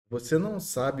Você não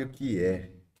sabe o que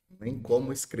é, nem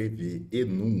como escrever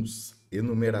enums,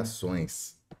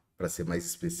 enumerações, para ser mais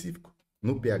específico,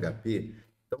 no PHP?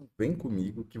 Então vem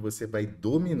comigo que você vai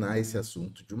dominar esse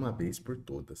assunto de uma vez por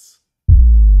todas.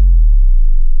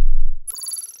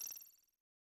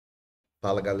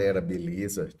 Fala galera,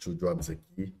 beleza? Tio Jobs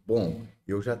aqui. Bom,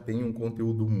 eu já tenho um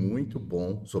conteúdo muito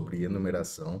bom sobre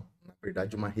enumeração, na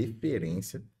verdade, uma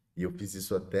referência, e eu fiz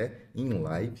isso até em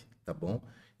live, tá bom?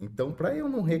 Então, para eu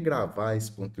não regravar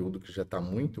esse conteúdo que já está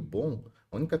muito bom,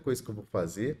 a única coisa que eu vou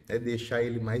fazer é deixar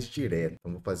ele mais direto.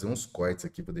 Então, vou fazer uns cortes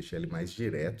aqui para deixar ele mais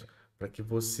direto, para que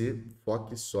você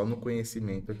foque só no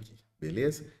conhecimento aqui,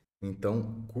 beleza?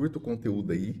 Então, curta o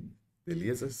conteúdo aí,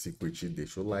 beleza? Se curtir,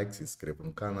 deixa o like, se inscreva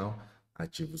no canal.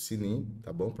 Ativa o sininho,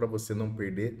 tá bom? Para você não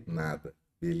perder nada.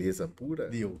 Beleza pura?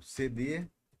 Deu CD,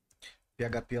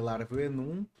 PHP Laravel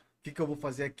Enum. O que eu vou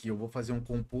fazer aqui? Eu vou fazer um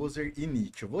Composer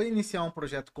init. Eu vou iniciar um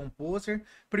projeto Composer.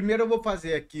 Primeiro eu vou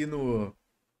fazer aqui no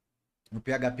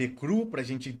PHP cru, para a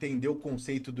gente entender o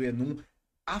conceito do Enum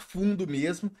a fundo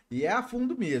mesmo. E é a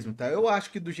fundo mesmo, tá? Eu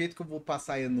acho que do jeito que eu vou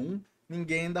passar Enum,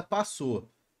 ninguém ainda passou,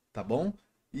 tá bom?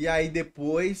 E aí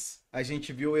depois a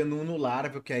gente viu o Enum no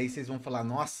Laravel, que aí vocês vão falar,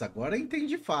 nossa, agora eu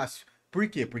entendi fácil. Por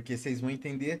quê? Porque vocês vão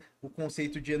entender o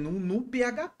conceito de Enum no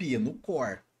PHP, no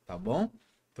Core, tá bom?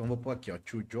 Então vou pôr aqui, ó,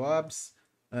 Tio Jobs,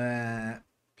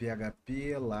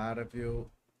 PHP,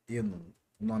 Laravel, Enum.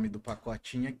 O nome do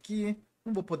pacotinho aqui.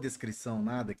 Não vou pôr descrição,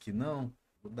 nada aqui não.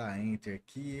 Vou dar Enter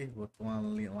aqui. Vou tomar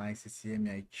lá esse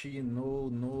CMIT.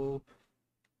 No.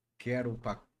 Quero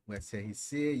o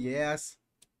SRC. Yes.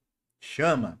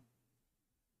 Chama.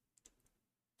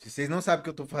 Se vocês não sabem o que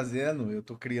eu tô fazendo, eu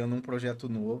tô criando um projeto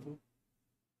novo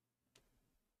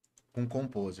com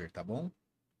Composer, tá bom?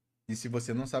 E se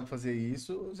você não sabe fazer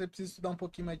isso, você precisa estudar um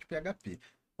pouquinho mais de PHP.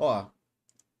 Ó,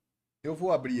 eu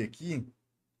vou abrir aqui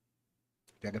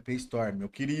PHP Store, meu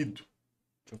querido.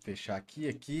 Deixa eu fechar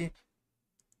aqui.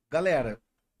 Galera,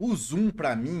 o zoom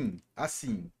pra mim,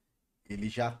 assim, ele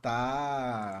já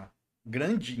tá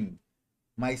grandinho.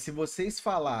 Mas se vocês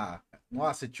falar,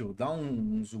 nossa, tio, dá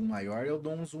um zoom maior, eu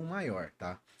dou um zoom maior,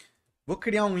 tá? Vou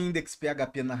criar um index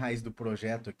PHP na raiz do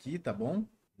projeto aqui, tá bom?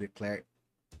 Declare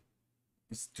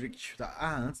strict. Tá?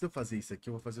 Ah, antes de eu fazer isso aqui,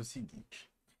 eu vou fazer o seguinte.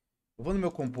 Eu vou no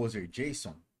meu Composer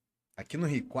JSON, aqui no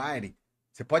require,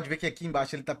 você pode ver que aqui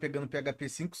embaixo ele tá pegando PHP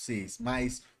 5.6,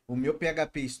 mas o meu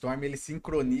PHP Storm ele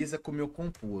sincroniza com o meu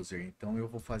Composer. Então eu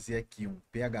vou fazer aqui um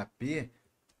PHP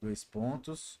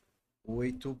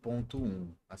 8.1,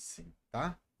 assim,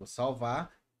 tá? Vou salvar,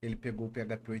 ele pegou o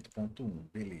PHP 8.1,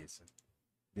 beleza.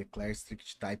 Declare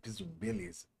strict types 1,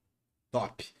 beleza.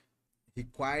 Top.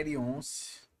 Require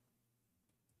once,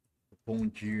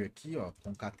 pondir aqui, ó,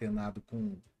 concatenado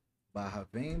com barra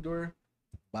vendor,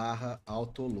 barra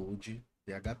autoload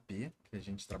PHP, que a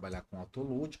gente trabalhar com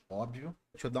autoload, óbvio.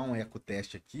 Deixa eu dar um eco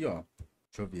teste aqui, ó.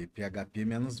 Deixa eu ver,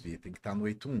 PHP-V, tem que estar no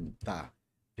 8.1, tá.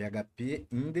 PHP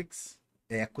index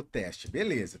eco teste,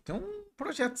 beleza. Tem um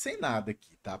projeto sem nada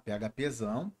aqui, tá?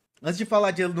 PHPzão. Antes de falar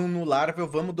de aluno no Laravel,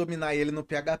 vamos dominar ele no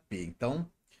PHP. Então,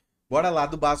 bora lá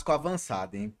do básico ao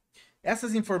avançado, hein?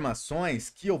 Essas informações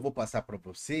que eu vou passar para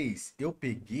vocês, eu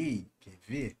peguei, quer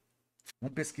ver?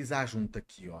 Vamos pesquisar junto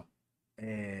aqui, ó.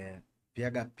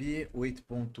 PHP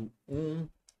 8.1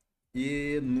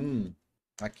 enum.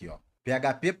 Aqui, ó.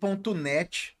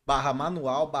 php.net barra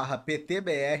manual barra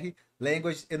ptbr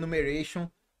language enumeration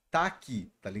tá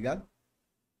aqui, tá ligado?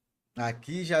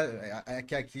 Aqui já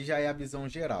é a visão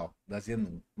geral das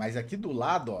enum. Mas aqui do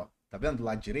lado, ó, tá vendo do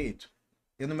lado direito?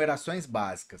 Enumerações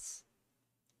básicas.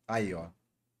 Aí, ó.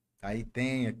 Aí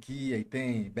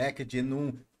tem back de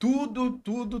enum, tudo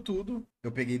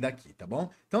eu peguei daqui, tá bom?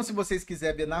 Então, se vocês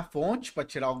quiserem ver na fonte para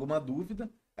tirar alguma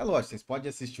dúvida, é lógico, vocês podem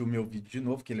assistir o meu vídeo de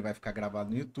novo, que ele vai ficar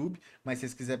gravado no YouTube, mas se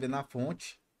vocês quiserem ver na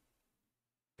fonte,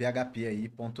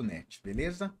 php.net,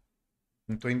 beleza?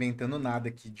 Não estou inventando nada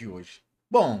aqui de hoje.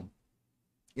 Bom,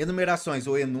 enumerações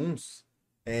ou enums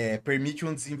permite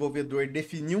um desenvolvedor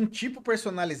definir um tipo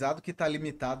personalizado que está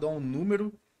limitado a um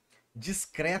número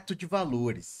discreto de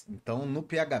valores. Então, no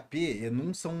PHP,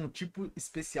 enums são um tipo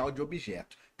especial de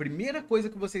objeto. Primeira coisa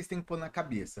que vocês têm que pôr na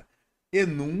cabeça: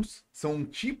 enums são um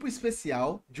tipo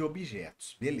especial de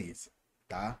objetos. Beleza,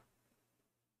 tá?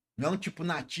 Não é um tipo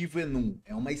nativo enum,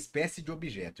 é uma espécie de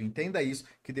objeto. Entenda isso,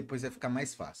 que depois vai ficar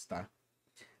mais fácil, tá?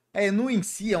 A enum em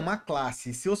si é uma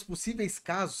classe e seus possíveis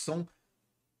casos são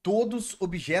todos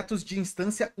objetos de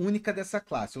instância única dessa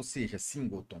classe, ou seja,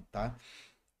 singleton, tá?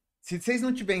 Se vocês não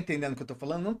estiverem entendendo o que eu tô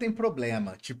falando, não tem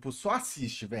problema. Tipo, só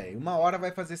assiste, velho. Uma hora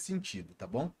vai fazer sentido, tá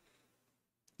bom?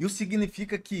 Isso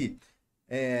significa que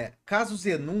Casos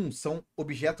enum são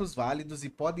objetos válidos e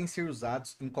podem ser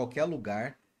usados em qualquer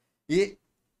lugar e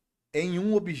em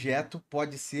um objeto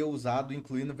pode ser usado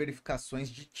incluindo verificações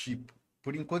de tipo.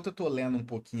 Por enquanto eu estou lendo um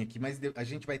pouquinho aqui, mas a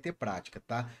gente vai ter prática,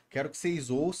 tá? Quero que vocês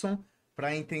ouçam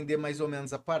para entender mais ou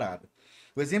menos a parada.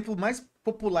 O exemplo mais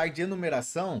popular de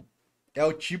enumeração é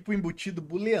o tipo embutido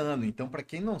booleano. Então, para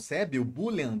quem não sabe, o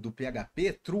boolean do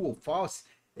PHP, true ou false,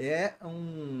 é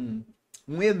um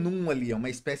enum ali, é uma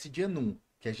espécie de enum,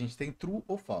 que a gente tem true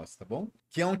ou false, tá bom?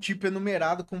 Que é um tipo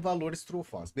enumerado com valores true ou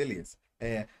false, beleza.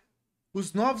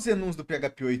 Os novos enums do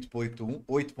PHP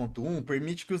 8.1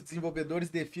 permitem que os desenvolvedores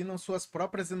definam suas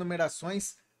próprias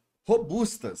enumerações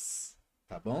robustas,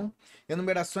 tá bom?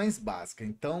 Enumerações básicas.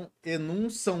 Então,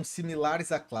 enums são similares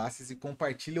a classes e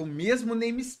compartilham o mesmo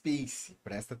namespace.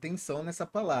 Presta atenção nessa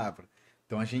palavra.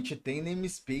 Então, a gente tem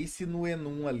namespace no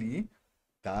enum ali,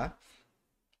 tá?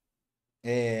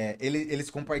 Eles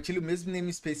compartilham o mesmo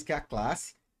namespace que a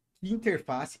classe, que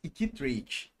interface e que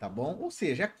trait, tá bom? Ou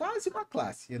seja, é quase uma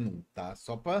classe enum, tá?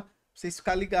 Só para vocês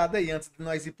ficarem ligados aí antes de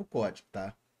nós ir pro código,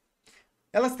 tá?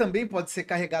 Elas também podem ser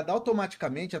carregadas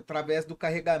automaticamente através do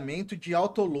carregamento de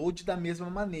autoload da mesma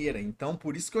maneira. Então,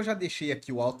 por isso que eu já deixei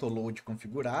aqui o autoload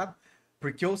configurado,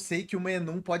 porque eu sei que o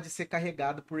enum pode ser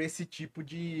carregado por esse tipo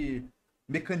de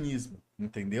mecanismo,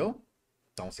 entendeu?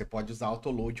 Então, você pode usar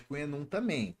autoload com enum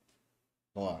também.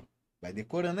 Ó, vai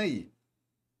decorando aí.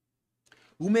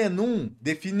 O enum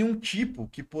define um tipo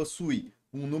que possui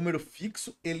um número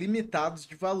fixo e limitados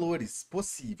de valores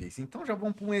possíveis. Então, já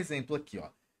vamos para um exemplo aqui, ó.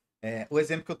 O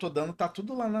exemplo que eu tô dando tá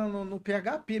tudo lá no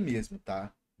PHP mesmo,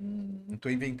 tá? Não tô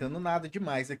inventando nada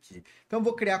demais aqui. Então eu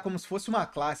vou criar como se fosse uma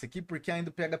classe aqui, porque ainda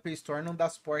o PHP Store não dá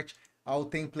suporte ao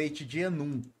template de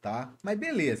enum, tá? Mas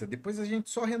beleza, depois a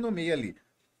gente só renomeia ali.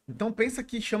 Então pensa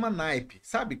que chama naipe.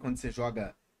 Sabe quando você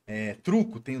joga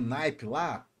truco, tem o naipe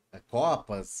lá,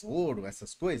 copas, ouro,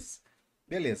 essas coisas?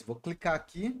 Beleza, vou clicar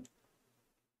aqui.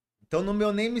 Então no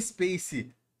meu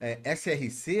namespace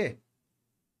src,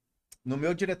 no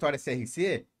meu diretório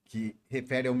src, que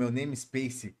refere ao meu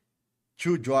namespace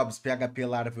Tio Jobs PHP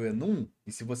Laravel Enum,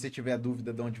 e se você tiver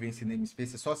dúvida de onde vem esse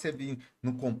namespace, é só você vir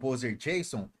no Composer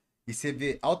JSON e você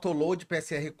vê autoload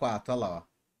PSR4, olha lá, ó.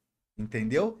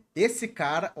 Entendeu? Esse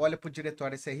cara olha para o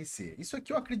diretório src. Isso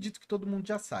aqui eu acredito que todo mundo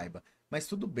já saiba, mas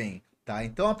tudo bem, tá?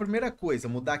 Então a primeira coisa,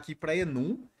 mudar aqui para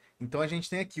enum. Então a gente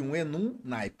tem aqui um enum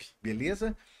naipe,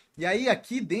 beleza? E aí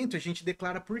aqui dentro a gente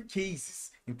declara por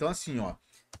cases. Então assim, ó,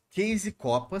 case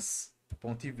copas,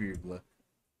 ponto e vírgula.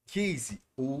 Case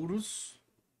ouros,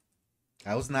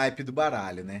 é os naipes do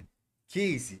baralho, né?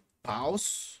 Case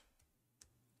paus,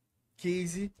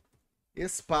 case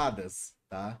espadas,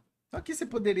 tá? Então aqui você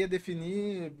poderia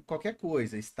definir qualquer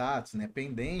coisa, status, né?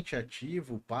 Pendente,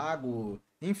 ativo, pago,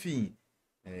 enfim.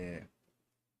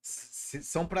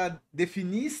 São para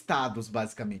definir estados,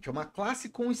 basicamente. É uma classe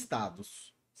com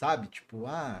estados, sabe? Tipo,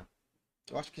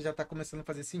 eu acho que já está começando a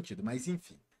fazer sentido, mas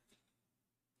enfim.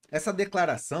 Essa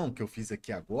declaração que eu fiz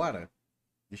aqui agora,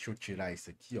 deixa eu tirar isso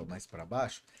aqui, ó, mais para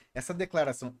baixo. Essa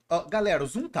declaração, galera, o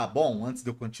zoom tá bom antes de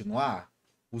eu continuar?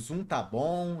 O zoom tá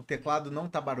bom, o teclado não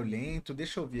tá barulhento.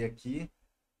 Deixa eu ver aqui.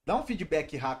 Dá um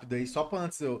feedback rápido aí, só para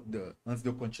antes de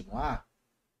eu continuar.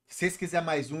 Se vocês quiserem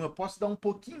mais zoom, eu posso dar um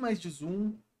pouquinho mais de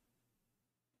zoom.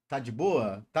 Tá de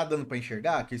boa? Tá dando para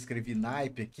enxergar? Que eu escrevi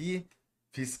naipe aqui,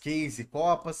 fiz case,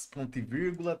 copas, ponto e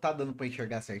vírgula. Tá dando para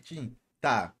enxergar certinho?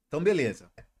 Tá, então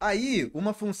beleza. Aí,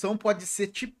 uma função pode ser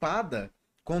tipada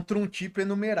contra um tipo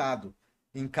enumerado,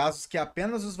 em casos que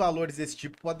apenas os valores desse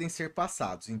tipo podem ser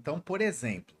passados. Então, por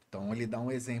exemplo, então ele dá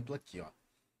um exemplo aqui, ó.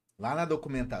 Lá na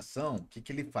documentação, o que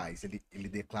que ele faz? Ele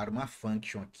declara uma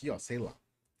function aqui, ó, sei lá.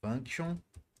 Function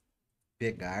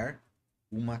pegar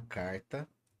uma carta.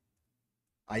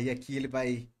 Aí aqui ele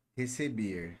vai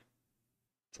receber.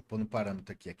 Deixa eu pôr no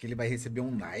parâmetro aqui. Aqui ele vai receber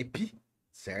um naipe,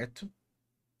 certo?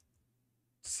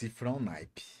 Cifrão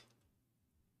naipe.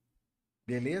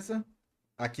 Beleza?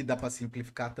 Aqui dá para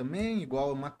simplificar também,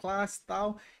 igual uma classe e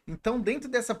tal. Então, dentro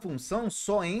dessa função,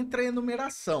 só entra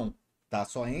enumeração, tá?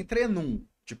 Só entra enum.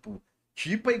 Tipo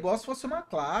é igual se fosse uma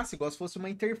classe, igual se fosse uma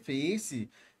interface,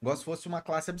 igual se fosse uma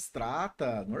classe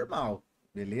abstrata, normal,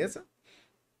 beleza?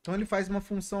 Então ele faz uma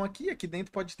função aqui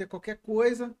dentro pode ter qualquer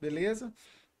coisa, beleza?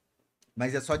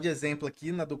 Mas é só de exemplo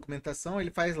aqui na documentação, ele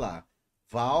faz lá,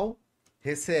 val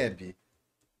recebe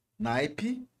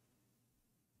naipe,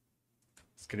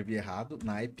 escrevi errado,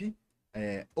 naipe,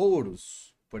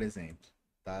 ouros, por exemplo,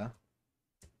 tá?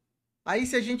 Aí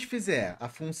se a gente fizer a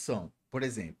função, por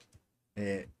exemplo,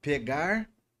 pegar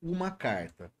uma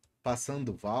carta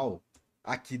passando val,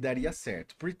 aqui daria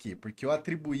certo. Por quê? Porque eu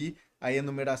atribuí a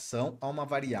enumeração a uma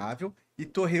variável e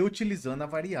tô reutilizando a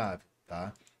variável,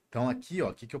 tá? Então aqui,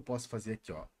 ó, o que que eu posso fazer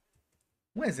aqui, ó?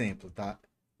 Um exemplo, tá?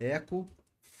 Eco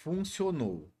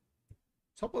funcionou.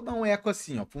 Só vou dar um eco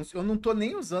assim, ó. Eu não tô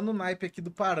nem usando o naipe aqui do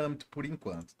parâmetro por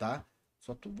enquanto, tá?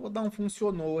 Vou dar um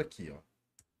funcionou aqui, ó.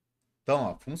 Então,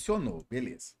 ó, funcionou,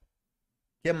 beleza.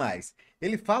 O que mais?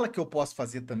 Ele fala que eu posso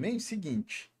fazer também o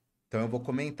seguinte. Então, eu vou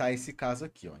comentar esse caso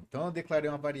aqui, ó. Então, eu declarei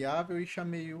uma variável e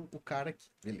chamei o cara aqui,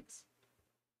 beleza.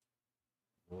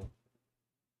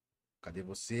 Cadê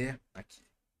você? Aqui.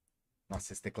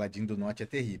 Nossa, esse tecladinho do Note é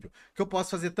terrível. O que eu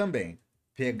posso fazer também?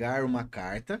 Pegar uma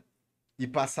carta e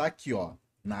passar aqui, ó,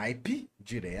 naipe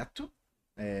direto,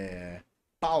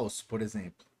 pause, por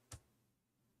exemplo.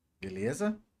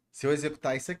 Beleza? Se eu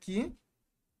executar isso aqui,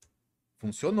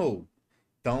 funcionou.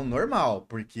 Então, normal,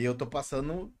 porque eu tô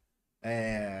passando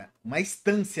uma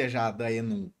instância já da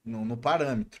enum no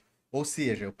parâmetro. Ou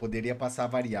seja, eu poderia passar a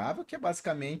variável, que é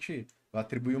basicamente eu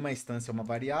atribuir uma instância a uma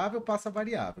variável, eu passo a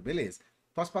variável, beleza.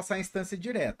 Posso passar a instância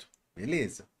direto,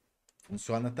 beleza.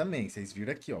 Funciona também, vocês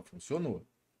viram aqui, ó, funcionou.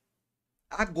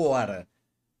 Agora,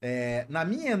 na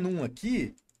minha enum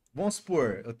aqui, vamos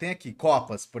supor, eu tenho aqui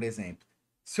copas, por exemplo.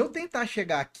 Se eu tentar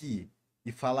chegar aqui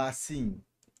e falar assim,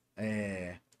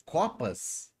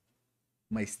 copas,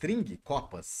 uma string,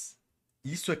 copas,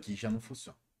 isso aqui já não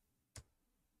funciona.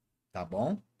 Tá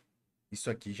bom? Isso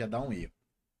aqui já dá um erro.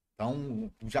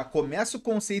 Então, já começa o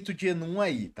conceito de enum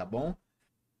aí, tá bom?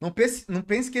 Não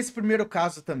pense que esse primeiro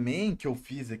caso também que eu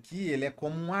fiz aqui, ele é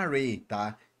como um array,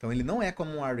 tá? Então, ele não é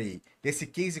como um array. Esse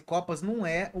case copas não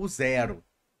é o zero,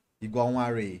 igual um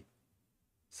array.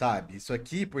 Sabe? Isso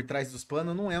aqui, por trás dos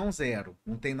panos, não é um zero.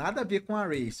 Não tem nada a ver com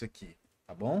array isso aqui,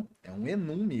 tá bom? É um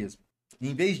enum mesmo.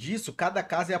 Em vez disso, cada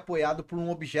caso é apoiado por um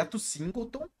objeto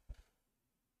singleton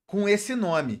com esse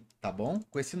nome, tá bom?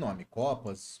 Com esse nome,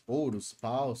 copas, ouros,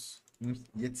 paus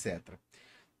e etc.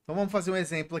 Então vamos fazer um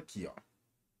exemplo aqui, ó.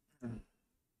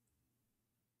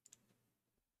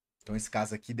 Então esse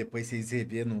caso aqui, depois vocês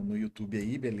revê no YouTube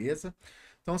aí, beleza?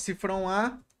 Então cifrão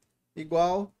A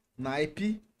igual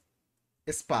naipe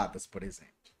espadas, por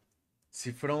exemplo.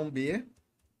 Cifrão B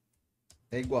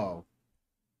é igual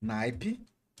naipe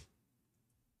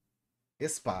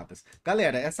espadas.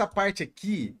 Galera, essa parte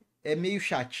aqui é meio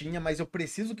chatinha, mas eu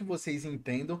preciso que vocês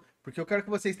entendam, porque eu quero que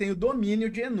vocês tenham o domínio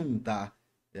de enum, tá?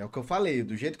 É o que eu falei,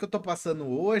 do jeito que eu tô passando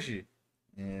hoje,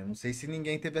 não sei se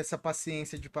ninguém teve essa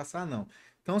paciência de passar, não.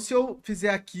 Então, se eu fizer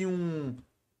aqui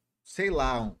sei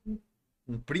lá,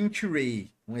 um print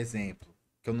array, um exemplo,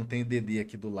 que eu não tenho DD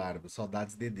aqui do largo,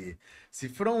 saudades DD.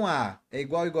 Cifrão A é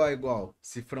igual,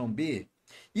 cifrão B,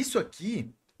 isso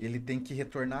aqui, ele tem que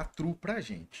retornar true pra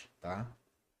gente, tá?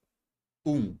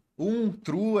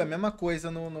 True é a mesma coisa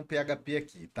no PHP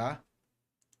aqui, tá?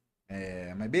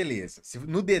 Mas beleza.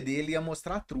 No DD ele ia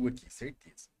mostrar true aqui,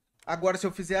 certeza. Agora, se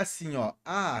eu fizer assim, ó,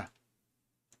 A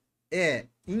é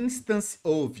instance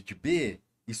of de B,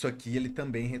 isso aqui ele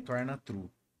também retorna true.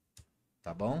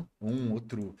 Tá bom? Ou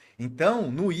true.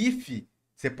 Então, no if,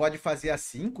 você pode fazer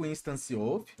assim com instance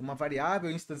of, uma variável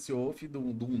instance of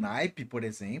do naipe, por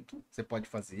exemplo, você pode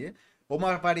fazer. Ou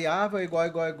uma variável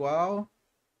igual,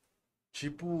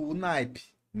 tipo o naipe,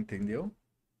 entendeu?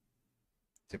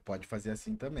 Você pode fazer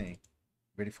assim também.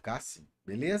 Verificar assim,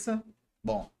 beleza?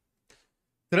 Bom,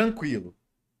 tranquilo.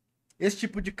 Esse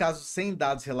tipo de caso sem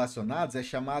dados relacionados é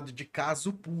chamado de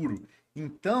caso puro.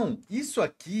 Então, isso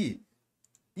aqui,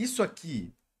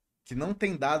 que não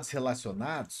tem dados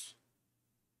relacionados,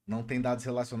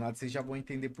 vocês já vão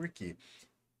entender por quê.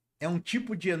 É um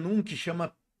tipo de enum que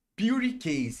chama pure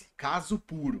case, caso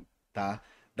puro, tá?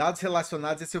 Dados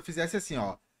relacionados é se eu fizesse assim,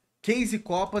 ó, case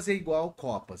copas é igual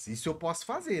copas. Isso eu posso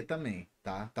fazer também,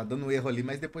 tá? Tá dando erro ali,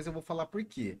 mas depois eu vou falar por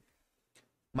quê.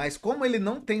 Mas como ele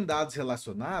não tem dados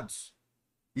relacionados,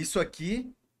 isso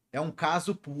aqui é um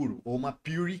caso puro, ou uma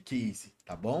pure case,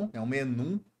 tá bom? É uma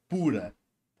enum pura,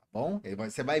 tá bom?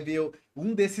 Você vai ver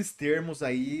um desses termos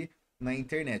aí na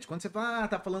internet. Quando você fala,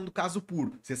 tá falando do caso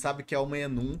puro, você sabe que é uma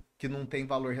enum que não tem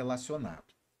valor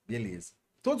relacionado. Beleza.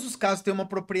 Todos os casos têm uma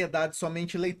propriedade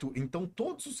somente leitura. Então,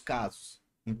 todos os casos.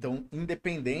 Então,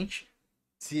 independente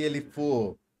se ele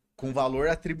for com valor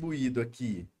atribuído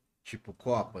aqui, tipo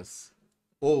copas,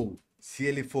 ou se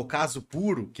ele for caso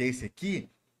puro, que é esse aqui,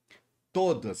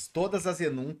 todas as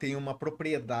enum têm uma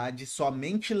propriedade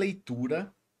somente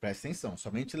leitura, presta atenção,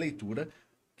 somente leitura,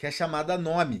 que é chamada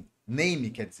name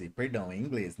quer dizer, perdão, em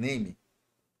inglês, name,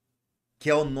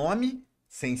 que é o nome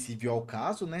sensível ao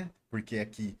caso, né? Porque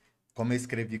aqui, como eu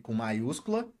escrevi com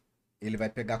maiúscula, ele vai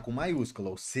pegar com maiúscula,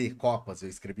 o C, copas, eu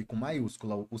escrevi com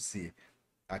maiúscula o C.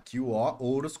 Aqui o O,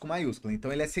 ouros com maiúscula.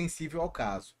 Então ele é sensível ao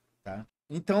caso, tá?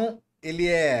 Então ele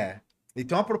é Ele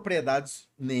tem uma propriedade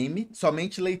name,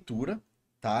 somente leitura,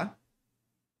 tá?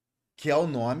 Que é o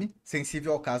nome,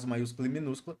 sensível ao caso maiúsculo e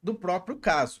minúsculo, do próprio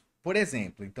caso. Por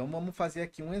exemplo, então vamos fazer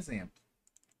aqui um exemplo.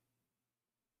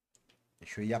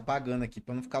 Deixa eu ir apagando aqui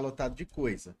para não ficar lotado de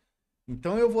coisa.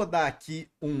 Então eu vou dar aqui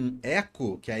um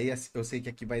echo, que aí eu sei que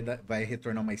aqui vai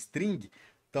retornar uma string.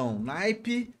 Então,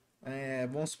 naipe,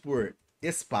 vamos supor,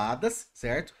 espadas,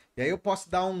 certo? E aí eu posso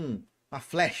dar uma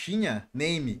flechinha,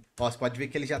 name. Ó, você pode ver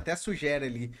que ele já até sugere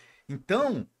ali.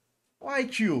 Então, oi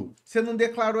tio, você não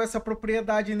declarou essa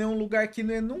propriedade em nenhum lugar aqui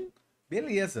no Enum?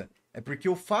 Beleza. É porque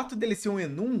o fato dele ser um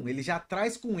Enum, ele já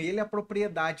traz com ele a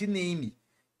propriedade name,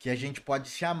 que a gente pode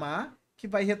chamar, que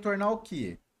vai retornar o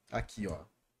quê? Aqui, ó.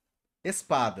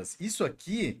 Espadas. Isso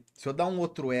aqui, se eu dar um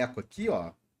outro eco aqui,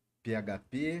 ó,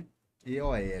 PHP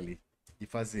EOL e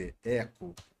fazer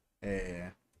echo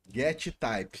get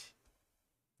type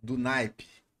do naipe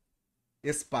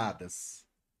espadas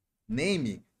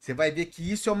name, você vai ver que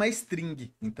isso é uma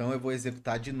string. Então eu vou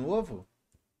executar de novo.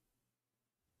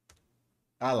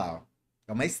 Ah lá, ó.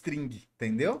 É uma string,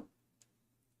 entendeu?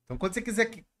 Então quando você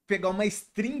quiser pegar uma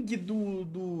string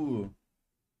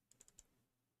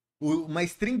uma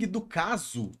string do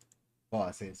caso,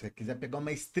 ó, se você quiser pegar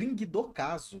uma string do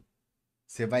caso,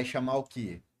 você vai chamar o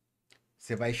quê?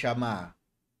 Você vai chamar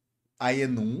a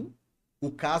enum,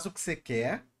 o caso que você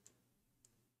quer,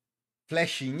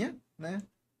 flechinha, né?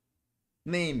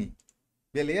 Name.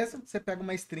 Beleza? Você pega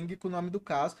uma string com o nome do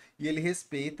caso e ele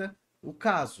respeita o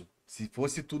caso. Se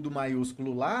fosse tudo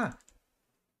maiúsculo lá,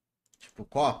 tipo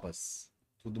copas,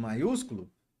 tudo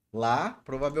maiúsculo, lá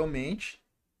provavelmente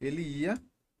ele ia.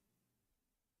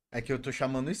 É que eu tô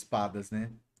chamando espadas,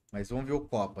 né? Mas vamos ver o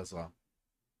copas, ó.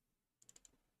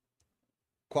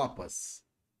 Copas.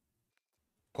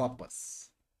 Copas.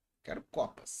 Quero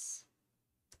copas.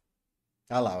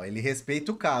 Ah lá, ó, ele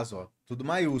respeita o caso, ó. Tudo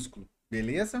maiúsculo.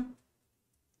 Beleza?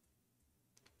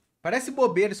 Parece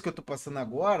bobeira isso que eu tô passando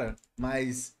agora,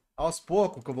 mas aos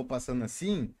poucos que eu vou passando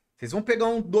assim, vocês vão pegar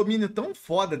um domínio tão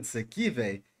foda disso aqui,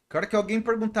 velho, que a hora que alguém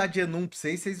perguntar de enum pra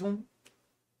vocês, vocês vão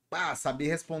saber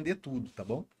responder tudo, tá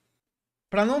bom?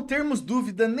 Para não termos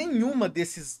dúvida nenhuma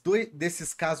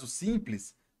desses casos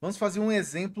simples, vamos fazer um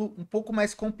exemplo um pouco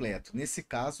mais completo. Nesse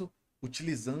caso,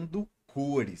 utilizando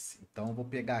cores. Então, eu vou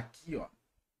pegar aqui, ó,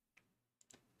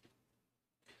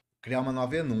 criar uma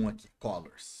nova enum aqui,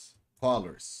 colors.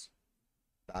 Colors,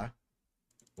 tá?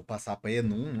 Vou passar para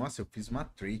enum. Nossa, eu fiz uma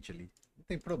trait ali. Não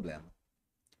tem problema.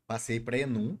 Passei para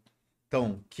enum.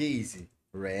 Então, case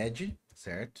red,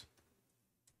 certo?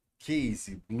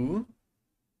 Case blue.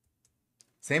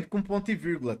 Sempre com ponto e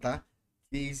vírgula, tá?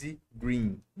 Case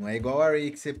green. Não é igual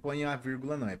array que você põe a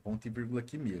vírgula, não. É ponto e vírgula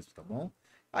aqui mesmo, tá bom?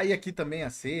 Aí aqui também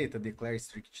aceita, declare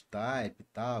strict type e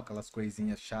tal, aquelas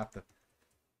coisinhas chatas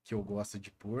que eu gosto de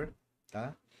pôr,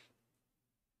 tá?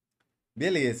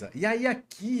 Beleza. E aí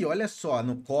aqui, olha só,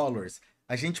 no colors,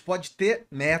 a gente pode ter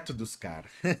métodos, cara.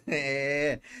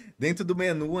 É, dentro do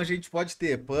menu a gente pode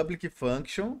ter public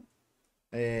function,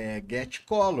 get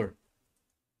color.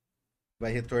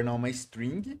 Vai retornar uma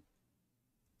string.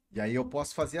 E aí eu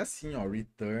posso fazer assim, ó,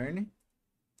 return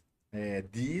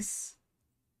this,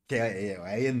 que é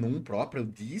a enum própria,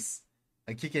 o this.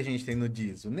 Aqui que a gente tem no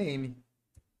this, o name,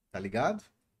 tá ligado?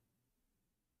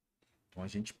 Então a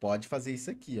gente pode fazer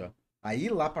isso aqui, ó. Aí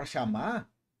lá para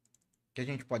chamar, o que a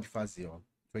gente pode fazer, ó?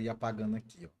 Deixa eu ir apagando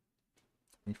aqui, ó.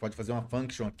 A gente pode fazer uma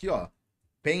function aqui, ó.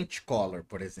 Paint color,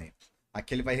 por exemplo.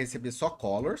 Aqui ele vai receber só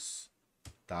colors,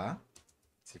 tá?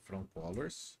 Se from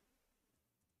colors.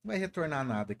 Não vai retornar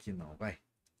nada aqui não, vai.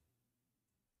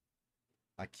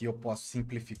 Aqui eu posso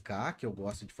simplificar, que eu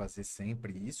gosto de fazer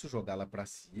sempre isso, jogar lá para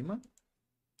cima,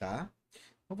 tá?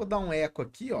 Eu vou dar um eco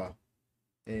aqui, ó.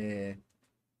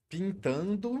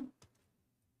 Pintando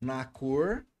na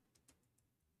cor.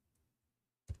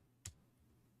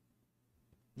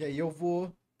 E aí eu vou...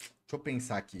 Deixa eu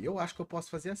pensar aqui. Eu acho que eu posso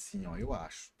fazer assim, ó. Eu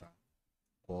acho, tá?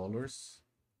 Colors.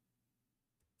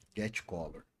 Get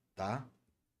color, tá?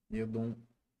 Eu dou um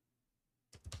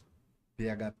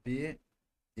PHP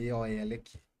EOL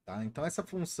aqui, tá? Então essa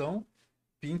função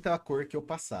pinta a cor que eu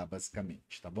passar,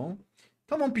 basicamente, tá bom?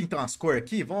 Então vamos pintar umas cores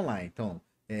aqui? Vamos lá, então.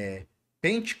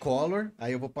 Paint color,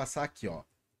 aí eu vou passar aqui, ó.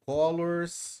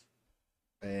 Colors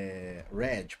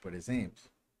red, por exemplo.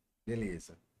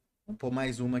 Beleza. Vamos pôr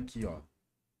mais uma aqui, ó.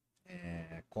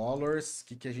 Colors, o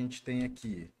que a gente tem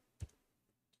aqui?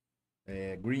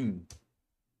 Green.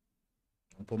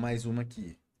 Vamos pôr mais uma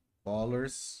aqui.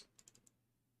 Colors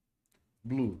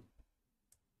blue.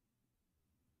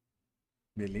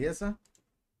 Beleza?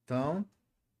 Então,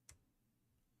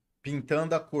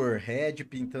 pintando a cor red,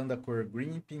 pintando a cor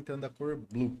green, pintando a cor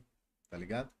blue. Tá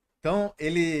ligado? Então,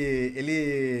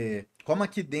 como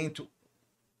aqui dentro,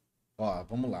 ó,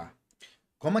 vamos lá.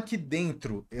 Como aqui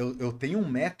dentro eu tenho um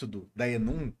método da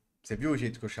Enum, você viu o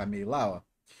jeito que eu chamei lá, ó?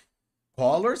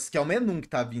 Colors, que é o Enum que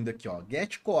tá vindo aqui, ó.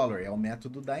 Get color é o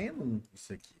método da Enum,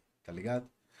 isso aqui, tá ligado?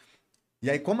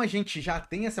 E aí, como a gente já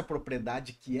tem essa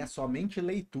propriedade que é somente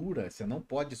leitura, você não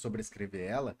pode sobrescrever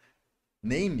ela,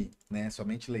 name, né,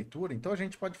 somente leitura, então a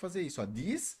gente pode fazer isso, ó.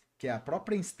 This, que é a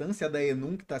própria instância da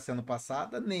enum que está sendo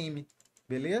passada, name.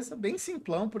 Beleza? Bem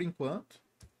simplão por enquanto.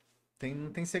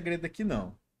 Não tem segredo aqui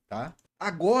não, tá?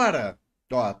 Agora,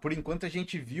 ó, por enquanto a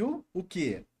gente viu o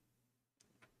quê?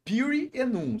 Pure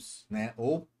enums, né?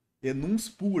 Ou enums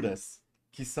puras,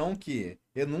 que são o quê?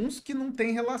 Enums que não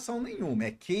tem relação nenhuma,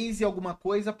 é case alguma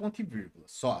coisa, ponto e vírgula,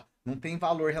 só. Não tem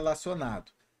valor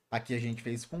relacionado. Aqui a gente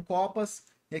fez com copas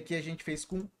e aqui a gente fez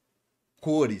com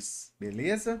cores,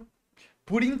 beleza?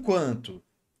 Por enquanto,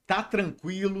 tá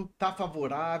tranquilo, tá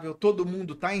favorável, todo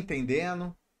mundo tá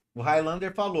entendendo. O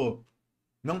Highlander falou,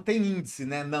 não tem índice,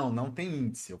 né? Não, não tem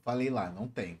índice. Eu falei lá, não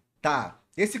tem. Tá,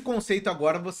 esse conceito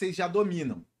agora vocês já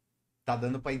dominam. Tá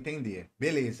dando para entender.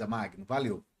 Beleza, Magno,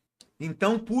 valeu.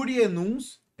 Então, pure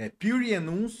enums, pure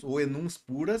enums ou enums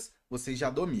puras, vocês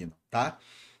já dominam, tá?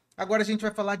 Agora a gente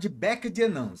vai falar de backed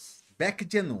enums.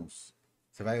 Backed enums.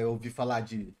 Você vai ouvir falar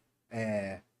de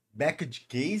backed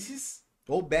cases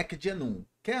ou backed enum,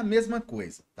 que é a mesma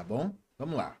coisa, tá bom?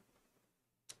 Vamos lá.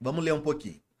 Vamos ler um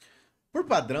pouquinho. Por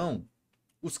padrão,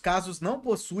 os casos não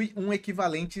possuem um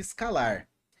equivalente escalar.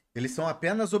 Eles são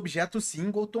apenas objetos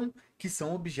singleton, que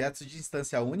são objetos de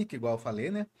instância única, igual eu falei,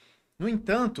 né? No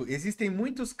entanto, existem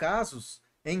muitos casos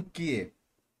em que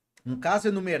um caso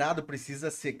enumerado precisa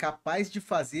ser capaz de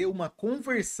fazer uma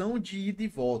conversão de ida e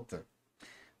volta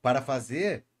para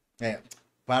fazer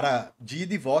de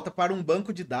ida e volta para um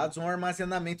banco de dados, um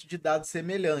armazenamento de dados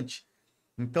semelhante.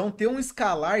 Então, ter um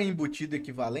escalar embutido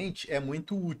equivalente é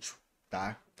muito útil,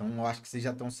 tá? Então, eu acho que vocês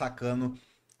já estão sacando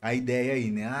a ideia aí,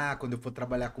 né? Ah, quando eu for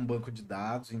trabalhar com banco de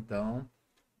dados, então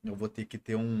eu vou ter que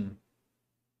ter um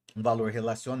valor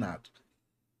relacionado.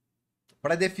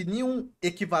 Para definir um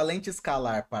equivalente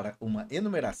escalar para uma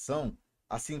enumeração,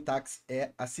 a sintaxe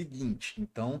é a seguinte.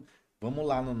 Então, vamos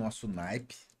lá no nosso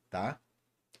naipe, tá?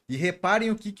 E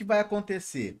reparem o que vai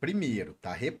acontecer. Primeiro,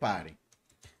 tá? Reparem.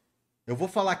 Eu vou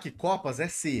falar que copas é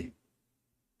C,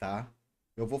 tá?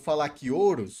 Eu vou falar que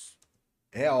ouros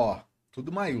é O, tudo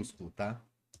maiúsculo, tá?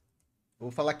 Eu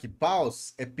vou falar que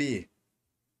paus é P.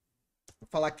 Vou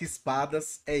falar que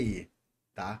espadas é E,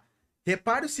 tá?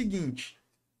 Repare o seguinte,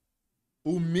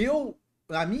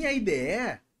 a minha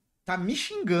IDE tá me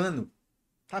xingando.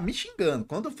 Tá me xingando.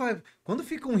 Quando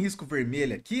fica um risco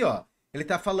vermelho aqui, ó, ele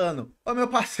tá falando: "Ô meu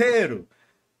parceiro,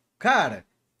 cara,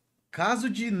 caso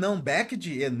de não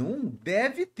backed enum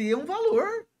deve ter um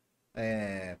valor.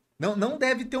 Não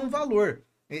deve ter um valor.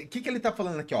 O que ele tá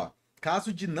falando aqui, ó?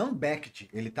 Caso de não backed,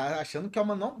 ele tá achando que é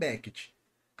uma não backed.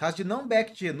 Caso de não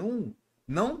backed enum,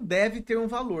 não deve ter um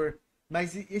valor.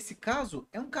 Mas esse caso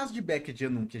é um caso de backed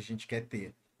enum que a gente quer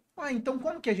ter. Ah, então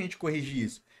como que a gente corrige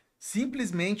isso?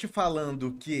 Simplesmente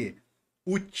falando que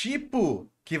o tipo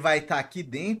que vai estar aqui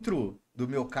dentro do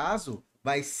meu caso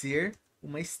vai ser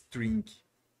uma string.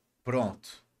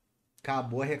 Pronto.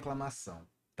 Acabou a reclamação,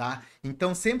 tá?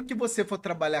 Então, sempre que você for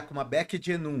trabalhar com uma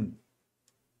backed enum,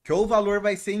 que ou o valor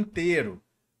vai ser inteiro,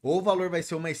 ou o valor vai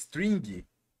ser uma string,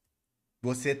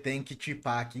 você tem que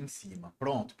tipar aqui em cima.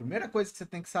 Pronto, primeira coisa que você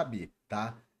tem que saber,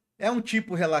 tá? É um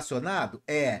tipo relacionado?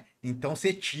 É. Então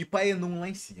você tipa enum lá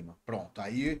em cima. Pronto,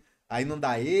 aí não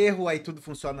dá erro, aí tudo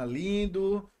funciona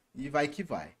lindo e vai que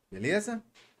vai, beleza?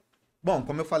 Bom,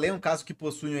 como eu falei, é um caso que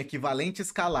possui um equivalente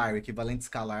escalar. O equivalente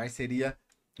escalar seria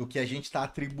o que a gente está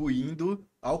atribuindo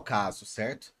ao caso,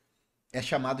 certo? É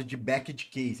chamado de backed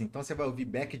case. Então você vai ouvir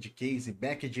backed case,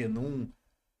 backed enum,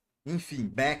 enfim,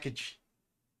 backed.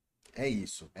 É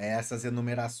isso. É essas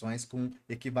enumerações com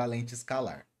equivalente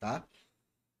escalar, tá?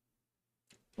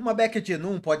 Uma backed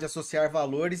enum pode associar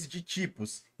valores de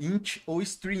tipos int ou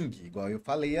string, igual eu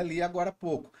falei ali agora há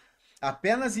pouco,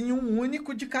 apenas em um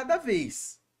único de cada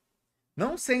vez,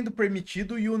 não sendo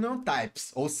permitido union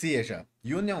types, ou seja,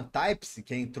 union types,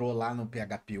 que entrou lá no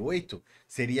PHP 8,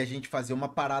 seria a gente fazer uma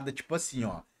parada tipo assim,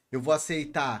 ó, eu vou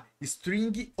aceitar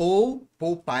string ou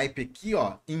pull pipe aqui,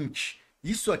 ó, int.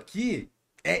 Isso aqui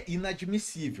é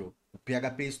inadmissível. O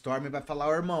PHP Storm vai falar,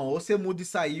 oh, irmão, ou você muda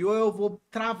isso aí ou eu vou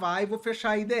travar e vou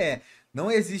fechar a IDE. Não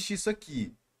existe isso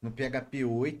aqui. No PHP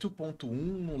 8.1,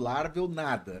 no Laravel,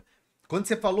 nada. Quando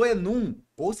você falou enum,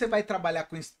 ou você vai trabalhar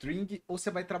com string ou você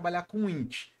vai trabalhar com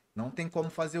int. Não tem como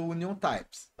fazer union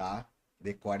types, tá?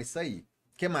 Decore isso aí.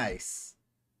 O que mais?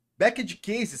 Backed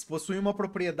cases possuem uma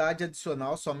propriedade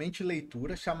adicional somente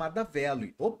leitura chamada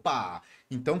value. Opa!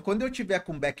 Então, quando eu tiver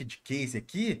com backed case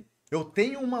aqui, eu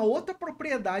tenho uma outra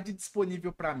propriedade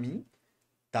disponível para mim,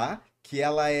 tá? Que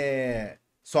ela é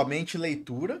somente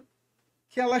leitura,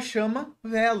 que ela chama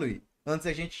value. Antes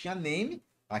a gente tinha name,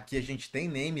 aqui a gente tem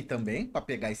name também, para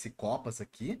pegar esse copas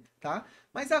aqui, tá?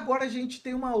 Mas agora a gente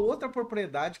tem uma outra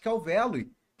propriedade que é o value,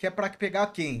 que é para pegar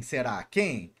quem será?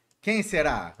 Quem? Quem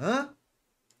será? Hã?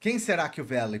 Quem será que o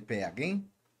value pega, hein?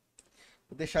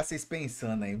 Vou deixar vocês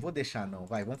pensando aí. Vou deixar não,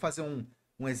 vai. Vamos fazer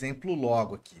um exemplo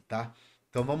logo aqui, tá?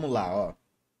 Então vamos lá, ó.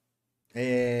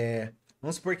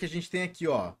 Vamos supor que a gente tem aqui,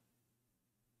 ó.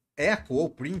 Echo ou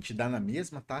print dá na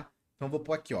mesma, tá? Então vou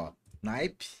pôr aqui, ó.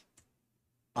 Naipe,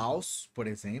 pause, por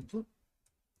exemplo.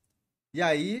 E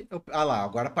aí, ah lá,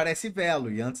 agora aparece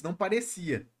value. E antes não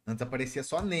aparecia. Antes aparecia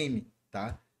só name,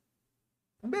 tá?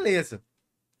 Então beleza.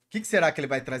 O que será que ele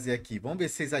vai trazer aqui? Vamos ver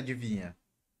se vocês adivinham.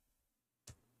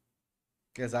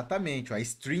 Exatamente, ó, a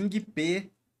string P,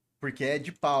 porque é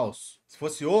de paus. Se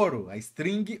fosse ouro, a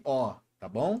string O, tá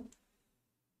bom?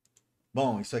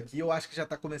 Bom, isso aqui eu acho que já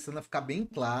está começando a ficar bem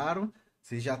claro.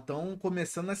 Vocês já estão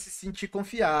começando a se sentir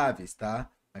confiáveis, tá?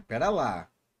 Mas pera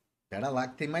lá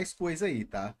que tem mais coisa aí,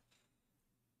 tá?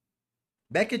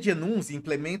 Backend enums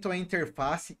implementam a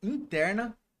interface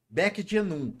interna backend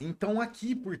enum. Então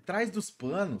aqui por trás dos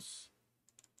panos,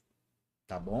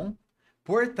 tá bom?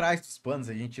 Por trás dos panos,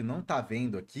 a gente não tá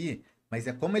vendo aqui, mas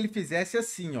é como ele fizesse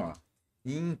assim, ó.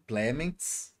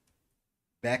 Implements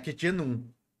backend enum,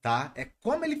 tá? É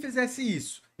como ele fizesse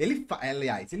isso.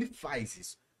 Aliás, ele faz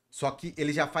isso. Só que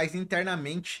ele já faz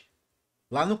internamente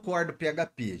lá no core do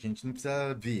PHP. A gente não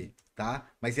precisa ver, tá?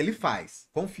 Mas ele faz.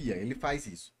 Confia, ele faz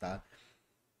isso, tá?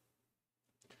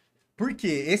 Porque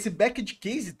esse backend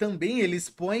case também ele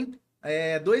expõe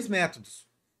dois métodos.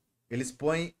 Ele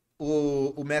expõe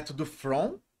o método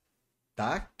from,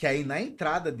 tá? Que aí na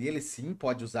entrada dele sim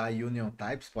pode usar union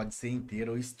types, pode ser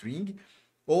inteiro ou string,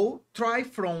 ou try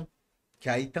from, que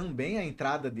aí também a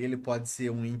entrada dele pode ser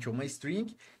um int ou uma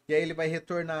string, e aí ele vai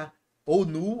retornar ou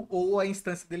null ou a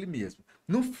instância dele mesmo.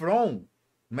 No from,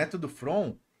 o método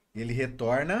from, ele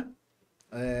retorna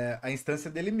a instância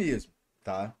dele mesmo,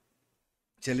 tá?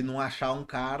 Se ele não achar um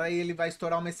cara, ele vai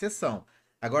estourar uma exceção.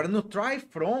 Agora no try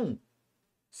from,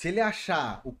 se ele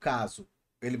achar o caso,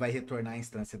 ele vai retornar a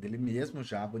instância dele mesmo,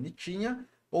 já bonitinha.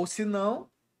 Ou se não,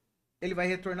 ele vai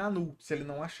retornar null, se ele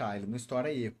não achar. Ele não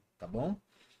estoura erro, tá bom?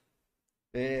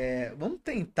 Vamos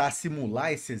tentar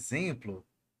simular esse exemplo,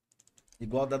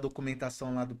 igual da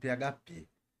documentação lá do PHP.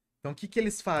 Então, o que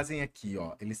eles fazem aqui?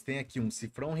 Ó? Eles têm aqui um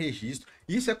cifrão registro.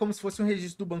 Isso é como se fosse um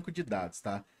registro do banco de dados,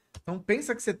 tá? Então,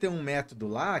 pensa que você tem um método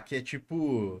lá que é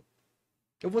tipo...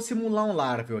 Eu vou simular um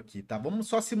Laravel aqui, tá? Vamos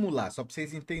só simular, só para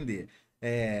vocês entenderem.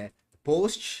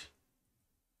 Post,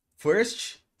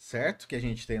 first, certo? Que a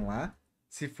gente tem lá.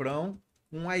 Cifrão,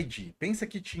 um ID. Pensa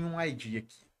que tinha um ID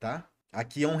aqui, tá?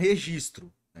 Aqui é um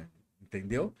registro, né?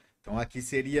 Entendeu? Então aqui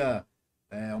seria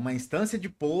uma instância de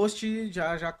post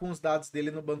já com os dados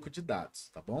dele no banco de dados,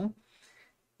 tá bom?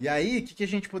 E aí, o que a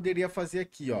gente poderia fazer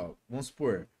aqui, ó? Vamos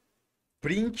supor,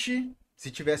 print,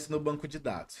 se tivesse no banco de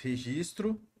dados,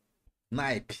 registro,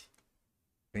 naipe.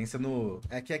 Pensa no...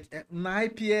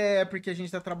 naipe é porque a gente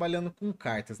está trabalhando com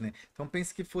cartas, né? Então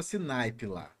pensa que fosse naipe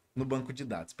lá, no banco de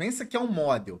dados. Pensa que é um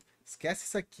model. Esquece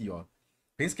isso aqui, ó.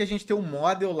 Pensa que a gente tem um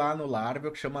model lá no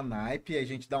Laravel que chama naipe, e a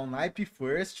gente dá um naipe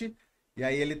first, e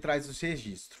aí ele traz os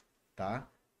registros, tá?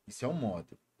 Isso é um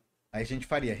model. Aí a gente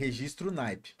faria registro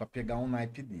naipe, para pegar um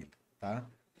naipe dele, tá?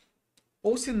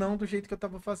 Ou se não, do jeito que eu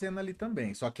estava fazendo ali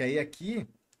também. Só que aí aqui,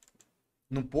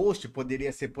 no post,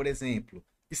 poderia ser, por exemplo,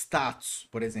 status,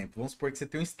 por exemplo. Vamos supor que você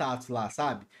tem um status lá,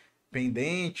 sabe?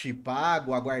 Pendente,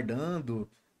 pago, aguardando.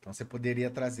 Então você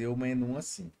poderia trazer uma enum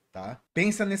assim, tá?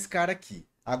 Pensa nesse cara aqui.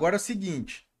 Agora é o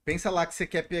seguinte, pensa lá que você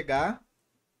quer pegar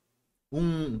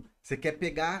uma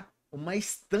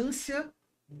instância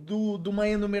de uma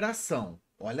enumeração.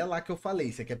 Olha lá que eu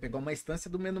falei, você quer pegar uma instância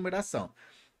de uma enumeração.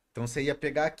 Então você ia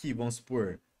pegar aqui, vamos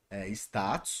supor,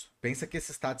 status. Pensa que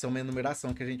esse status é uma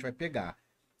enumeração que a gente vai pegar.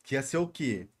 Que ia ser o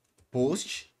quê?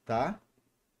 Post, tá?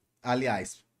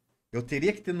 Aliás, eu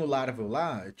teria que ter no Laravel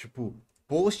lá, tipo,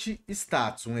 post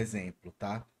status, um exemplo,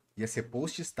 tá? Ia ser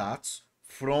post status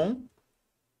from.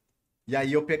 E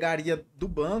aí eu pegaria do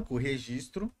banco o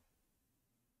registro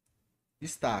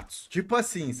status. Tipo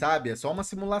assim, sabe? É só uma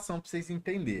simulação para vocês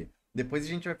entenderem. Depois a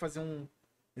gente vai fazer um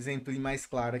exemplo mais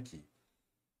claro aqui.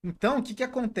 Então, o que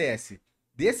acontece?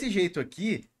 Desse jeito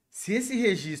aqui, se esse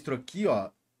registro aqui,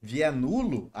 ó, vier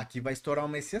nulo, aqui vai estourar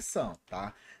uma exceção,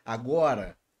 tá?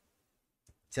 Agora,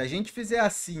 se a gente fizer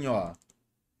assim, ó,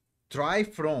 try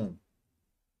from.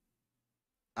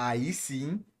 Aí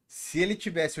sim, se ele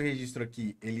tivesse o registro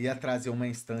aqui, ele ia trazer uma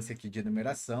instância aqui de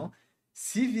enumeração.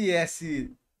 Se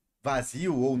viesse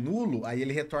vazio ou nulo, aí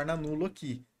ele retorna nulo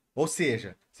aqui. Ou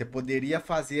seja, você poderia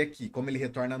fazer aqui, como ele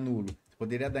retorna nulo, você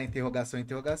poderia dar interrogação,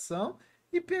 interrogação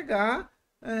e pegar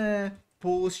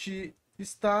post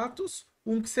status,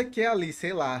 um que você quer ali,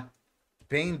 sei lá,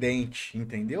 pendente,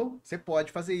 entendeu? Você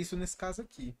pode fazer isso nesse caso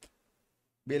aqui.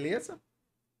 Beleza?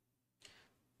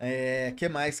 Que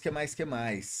mais, que mais, que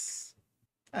mais?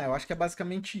 Eu acho que é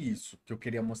basicamente isso que eu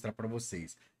queria mostrar para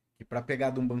vocês. Que para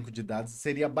pegar de um banco de dados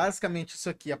seria basicamente isso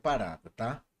aqui a parada,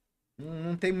 tá?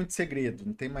 Não tem muito segredo,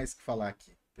 não tem mais o que falar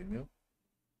aqui, entendeu?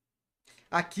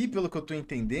 Aqui, pelo que eu tô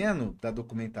entendendo da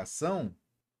documentação,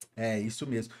 é isso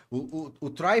mesmo. O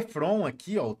try from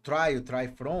aqui, ó, o try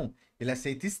from, ele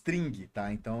aceita string,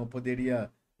 tá? Então eu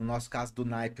poderia, no nosso caso do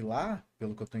naipe lá,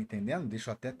 pelo que eu tô entendendo, deixa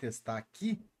eu até testar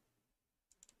aqui.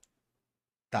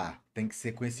 Tá, tem que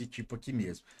ser com esse tipo aqui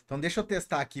mesmo. Então deixa eu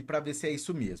testar aqui para ver se é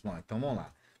isso mesmo. Ó, então vamos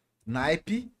lá.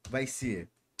 Naipe vai ser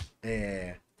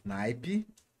naipe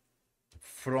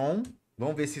from.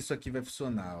 Vamos ver se isso aqui vai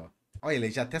funcionar. Ó. Olha,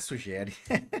 ele já até sugere.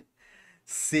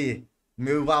 C,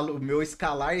 meu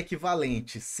escalar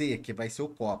equivalente. C, que vai ser o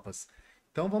copas.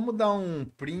 Então vamos dar um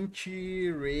print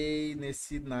array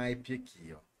nesse naipe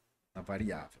aqui, ó, na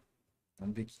variável.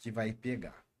 Vamos ver o que vai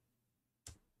pegar.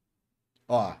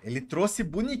 Ó, ele trouxe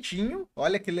bonitinho,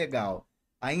 olha que legal.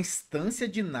 A instância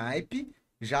de naipe,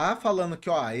 já falando que,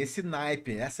 ó, esse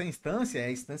naipe, essa instância é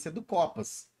a instância do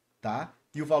copas, tá?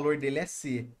 E o valor dele é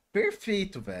C.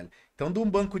 Perfeito, velho. Então, de um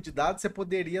banco de dados, você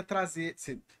poderia trazer...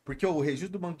 Porque o registro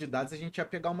do banco de dados, a gente ia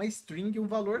pegar uma string e um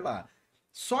valor lá.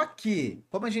 Só que,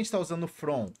 como a gente está usando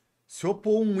from, se eu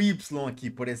pôr um Y aqui,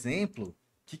 por exemplo, o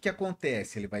que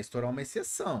acontece? Ele vai estourar uma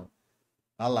exceção.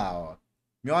 Olha lá, ó.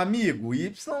 Meu amigo,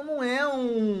 y não é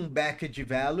um backend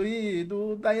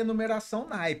value da enumeração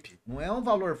naipe. Não é um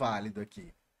valor válido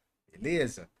aqui.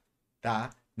 Beleza? Tá?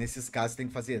 Nesses casos tem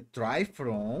que fazer try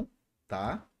from,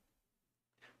 tá?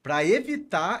 Para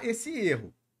evitar esse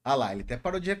erro. Ah lá, ele até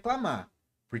parou de reclamar.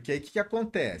 Porque aí o que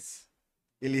acontece?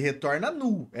 Ele retorna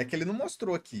null. É que ele não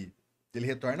mostrou aqui. Ele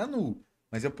retorna null.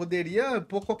 Mas eu poderia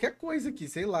pôr qualquer coisa aqui,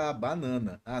 sei lá,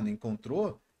 banana. Ah, não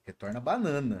encontrou? Retorna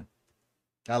banana.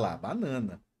 Olha lá,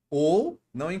 banana. Ou,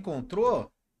 não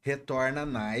encontrou? Retorna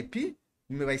naipe.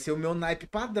 Vai ser o meu naipe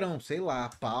padrão, sei lá,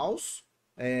 paus.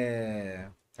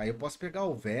 Aí eu posso pegar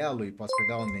o velo e posso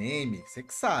pegar o name. Você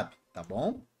que sabe, tá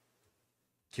bom?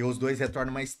 Que os dois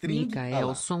retornam uma string. Olha lá.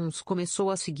 Micaelsons começou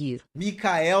a seguir.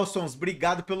 Micaelsons,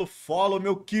 obrigado pelo follow,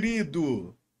 meu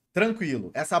querido.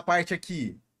 Tranquilo. Essa parte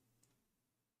aqui,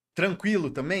 tranquilo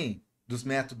também? Dos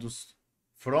métodos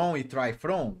from e try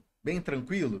from? Bem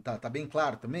tranquilo? Tá bem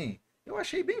claro também? Eu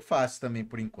achei bem fácil também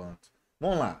por enquanto.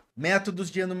 Vamos lá. Métodos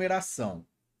de enumeração.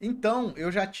 Então,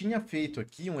 eu já tinha feito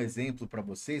aqui um exemplo para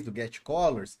vocês do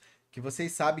getColors, que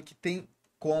vocês sabem que tem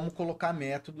como colocar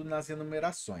método nas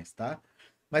enumerações, tá?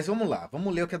 Mas vamos lá,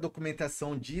 vamos ler o que a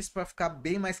documentação diz para ficar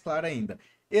bem mais claro ainda.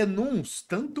 Enums,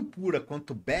 tanto pura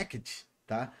quanto backed,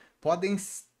 tá?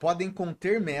 Podem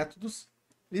conter métodos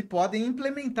e podem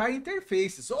implementar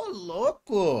interfaces. Ô,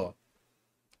 louco!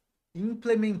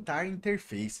 Implementar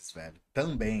interfaces, velho.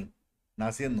 Também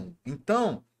nas enum.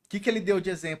 Então, o que ele deu de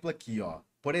exemplo aqui, ó?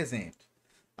 Por exemplo,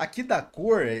 aqui da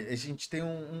cor, a gente tem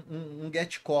um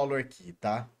getColor aqui,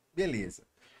 tá? Beleza.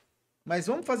 Mas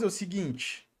vamos fazer o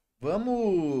seguinte.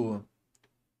 Vamos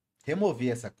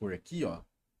remover essa cor aqui, ó.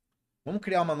 Vamos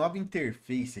criar uma nova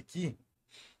interface aqui.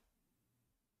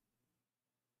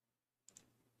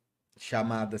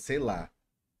 Chamada, sei lá,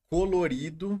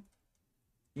 colorido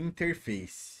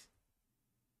interface.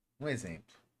 Um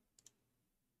exemplo.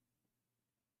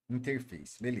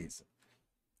 Interface, beleza.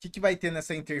 O que vai ter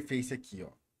nessa interface aqui, ó?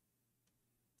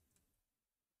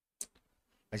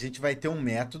 A gente vai ter um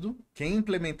método. Quem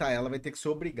implementar ela vai ter que ser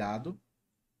obrigado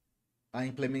a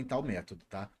implementar o método,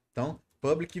 tá? Então,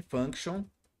 public function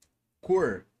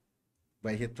cor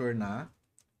vai retornar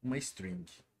uma string.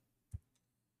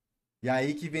 E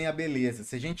aí que vem a beleza.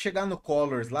 Se a gente chegar no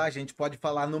colors lá, a gente pode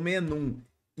falar no menu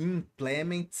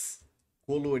implements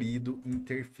colorido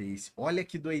interface. Olha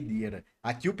que doideira.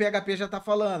 Aqui o PHP já tá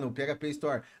falando, o PHP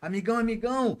Store.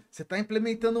 Amigão, você tá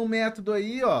implementando um método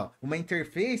aí, ó, uma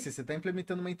interface, você tá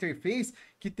implementando uma interface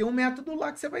que tem um método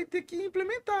lá que você vai ter que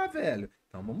implementar, velho.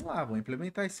 Então vamos lá, vamos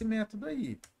implementar esse método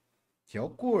aí, que é o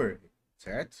core,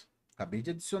 certo? Acabei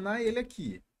de adicionar ele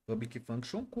aqui, public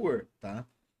function core, tá?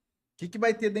 O que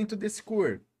vai ter dentro desse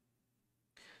core?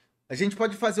 A gente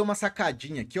pode fazer uma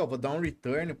sacadinha aqui, ó. Vou dar um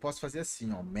return, eu posso fazer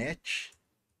assim, ó. Match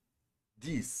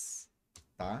this,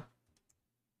 tá?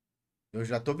 Eu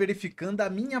já estou verificando a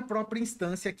minha própria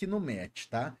instância aqui no match,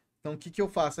 tá? Então, o que que eu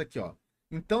faço aqui, ó?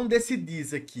 Então,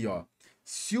 decidiz aqui, ó.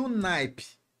 Se o naipe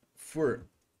for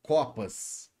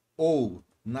copas ou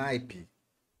naipe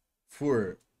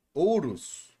for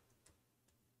ouros,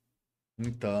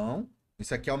 então,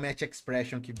 isso aqui é o match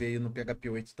expression que veio no PHP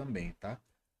 8 também, tá?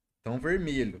 Então,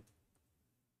 vermelho.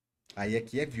 Aí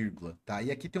aqui é vírgula, tá? E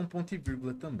aqui tem um ponto e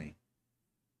vírgula também.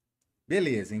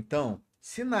 Beleza, então,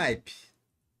 se naipe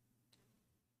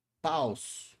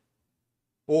paus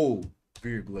ou,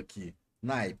 vírgula aqui,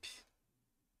 naipe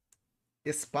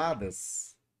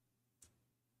espadas,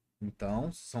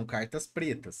 então são cartas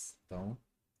pretas. Então,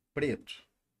 preto.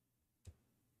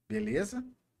 Beleza?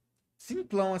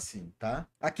 Simplão assim, tá?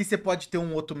 Aqui você pode ter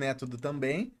um outro método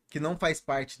também, que não faz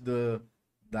parte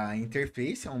da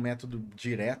interface, é um método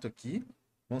direto aqui.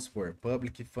 Vamos supor,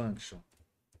 public function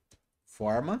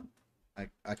forma.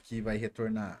 Aqui vai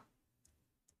retornar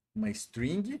uma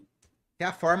string, que é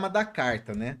a forma da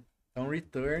carta, né? Então,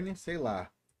 return, sei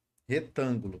lá,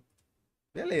 retângulo.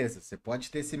 Beleza, você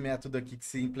pode ter esse método aqui que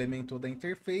se implementou da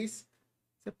interface,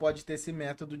 você pode ter esse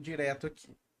método direto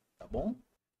aqui, tá bom?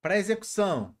 Para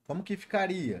execução, como que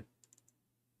ficaria?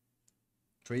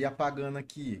 Deixa eu ir apagando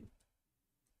aqui.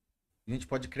 A gente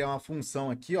pode criar uma função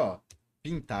aqui, ó,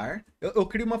 pintar. Eu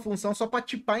crio uma função só para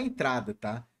tipar a entrada,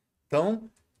 tá?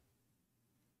 Então,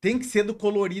 tem que ser do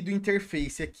colorido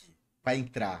interface aqui, para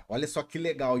entrar. Olha só que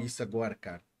legal isso agora,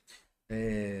 cara.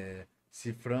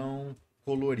 Cifrão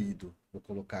colorido. Vou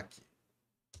colocar aqui.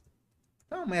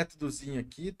 Tá um métodozinho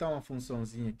aqui, tá uma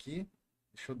funçãozinha aqui.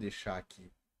 Deixa eu deixar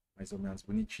aqui mais ou menos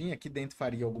bonitinho. Aqui dentro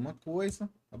faria alguma coisa,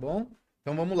 tá bom?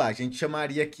 Então vamos lá, a gente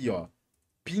chamaria aqui, ó,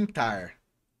 pintar.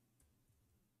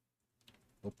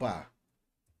 Opa,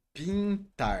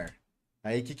 pintar.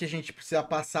 Aí o que, que a gente precisa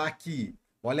passar aqui?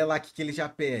 Olha lá o que, que ele já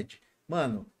pede.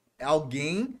 Mano, é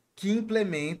alguém que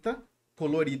implementa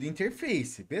colorido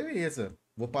interface. Beleza.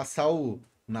 Vou passar o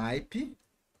naipe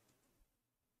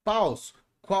paus.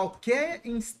 Qualquer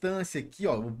instância aqui,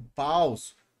 ó, o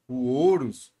paus, o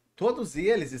ouros, todos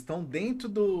eles estão dentro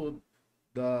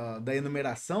da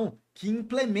enumeração que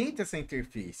implementa essa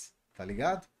interface, tá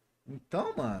ligado?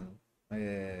 Então, mano,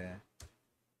 é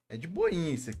de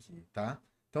boinha isso aqui, tá?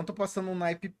 Então, tô passando um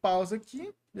naipe pause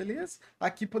aqui, beleza?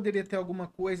 Aqui poderia ter alguma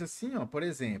coisa assim, ó, por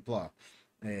exemplo, ó,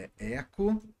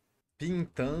 eco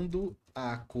pintando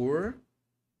a cor.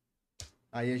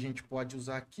 Aí a gente pode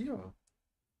usar aqui, ó,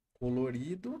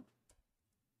 colorido,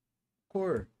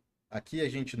 cor. Aqui a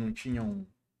gente não tinha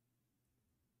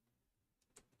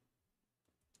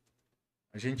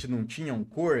a gente não tinha um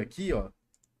cor aqui, ó,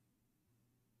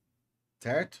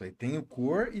 certo? Aí tem o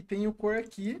cor e tem o cor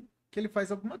aqui, que ele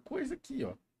faz alguma coisa aqui,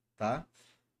 ó, tá?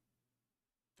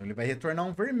 Então ele vai retornar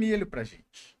um vermelho pra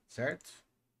gente, certo?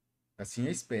 Assim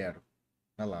eu espero.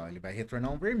 Olha lá, ele vai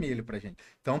retornar um vermelho pra gente.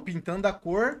 Então, pintando a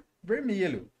cor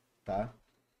vermelho, tá?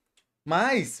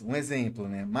 Mais um exemplo,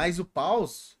 né? Mais o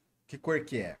paus, que cor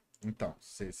que é? Então,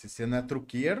 se você não é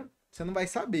truqueiro, você não vai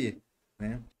saber,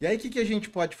 né? E aí, o que, que a gente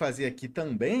pode fazer aqui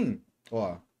também,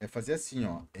 ó, é fazer assim,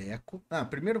 ó, eco. Ah,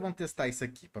 primeiro vamos testar isso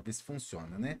aqui, para ver se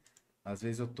funciona, né? Às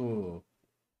vezes eu tô...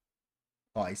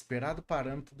 Ó, esperado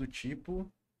parâmetro do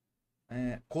tipo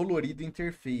colorido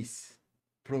interface,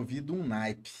 provido um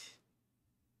naipe.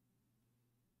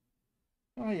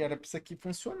 Ah, e era para isso aqui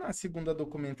funcionar, segundo a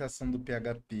documentação do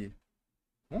PHP.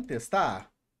 Vamos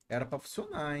testar? Era para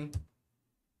funcionar, hein?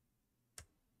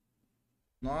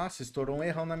 Nossa, estourou um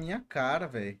errão na minha cara,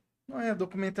 velho. Não é, a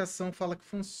documentação fala que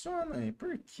funciona, hein?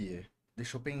 Por quê?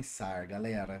 Deixa eu pensar,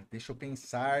 galera. Deixa eu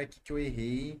pensar o que, que eu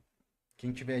errei.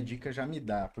 Quem tiver dica já me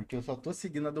dá, porque eu só tô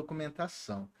seguindo a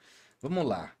documentação. Vamos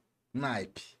lá.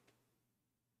 Naipe.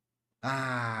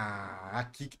 Ah,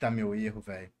 aqui que tá meu erro,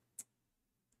 velho.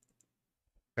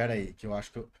 Pera aí, que eu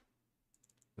acho que eu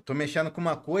tô mexendo com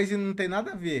uma coisa e não tem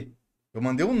nada a ver. Eu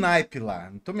mandei um naipe lá.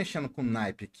 Não tô mexendo com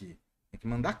naipe aqui. Tem que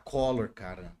mandar color,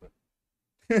 caramba.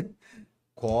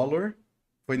 Color.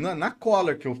 Foi na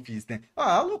Color que eu fiz, né? Ó,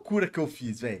 a loucura que eu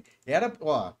fiz, velho.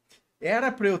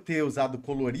 Era pra eu ter usado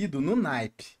colorido no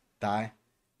naipe, tá?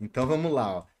 Então vamos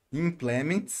lá, ó.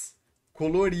 Implements,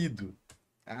 colorido.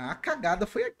 A cagada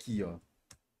foi aqui, ó.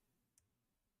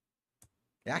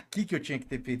 É aqui que eu tinha que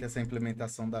ter feito essa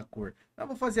implementação da cor. Eu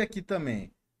vou fazer aqui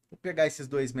também. Vou pegar esses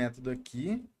dois métodos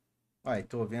aqui. Ai,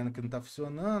 tô vendo que não tá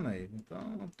funcionando aí.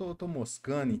 Então, tô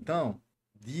moscando, então.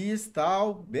 Diz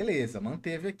tal, beleza,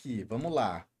 manteve aqui. Vamos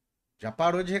lá. Já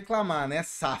parou de reclamar, né,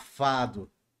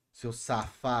 safado? Seu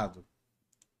safado.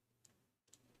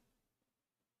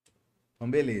 Então,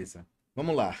 beleza.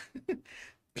 Vamos lá.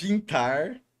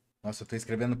 Pintar. Nossa, eu tô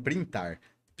escrevendo printar.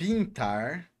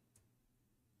 Pintar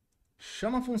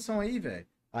Chama a função aí, velho.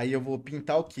 Aí eu vou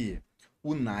pintar o quê?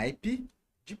 O naipe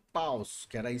de paus,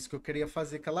 que era isso que eu queria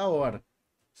fazer aquela hora,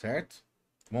 certo?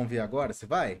 Vamos ver agora, você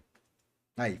vai?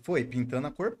 Aí, foi, pintando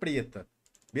a cor preta.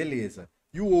 Beleza.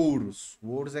 E o ouros? O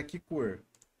ouros é que cor?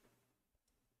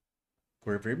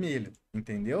 Cor vermelha,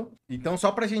 entendeu? Então,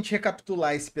 só pra gente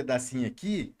recapitular esse pedacinho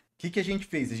aqui, o que que a gente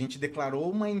fez? A gente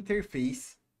declarou uma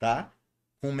interface, tá?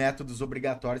 Com métodos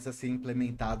obrigatórios a serem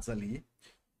implementados ali.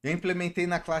 Eu implementei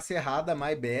na classe errada,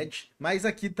 my bad, mas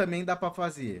aqui também dá pra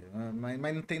fazer.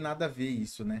 Mas não tem nada a ver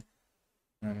isso, né?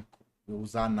 Eu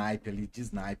usar naipe ali de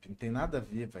snipe, não tem nada a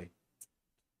ver, velho.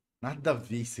 Nada a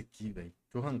ver isso aqui, velho.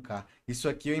 Deixa eu arrancar. Isso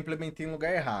aqui eu implementei em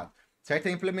lugar errado. Certo? É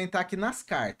implementar aqui nas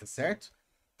cartas, certo?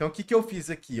 Então, o que que eu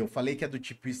fiz aqui? Eu falei que é do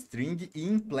tipo string e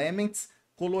implements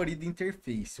colorido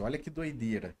interface. Olha que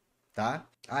doideira, tá?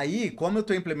 Aí, como eu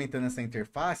estou implementando essa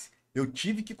interface, eu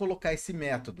tive que colocar esse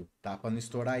método, tá? Para não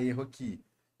estourar erro aqui.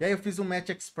 E aí eu fiz um match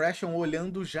expression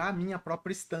olhando já a minha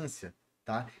própria instância,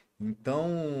 tá?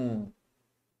 Então,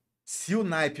 se o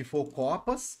naipe for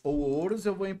copas ou ouros,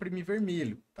 eu vou imprimir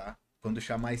vermelho, tá? Quando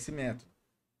chamar esse método.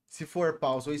 Se for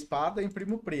paus ou espada, eu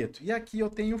imprimo preto. E aqui eu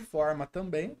tenho forma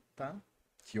também, tá?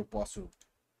 Que eu posso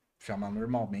chamar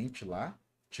normalmente lá.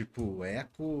 Tipo,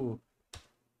 eco,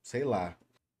 sei lá,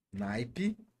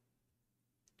 naipe,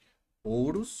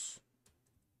 ouros,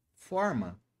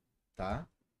 forma, tá?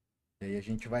 E aí a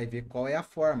gente vai ver qual é a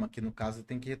forma, que no caso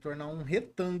tem que retornar um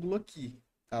retângulo aqui.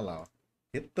 Tá lá, ó.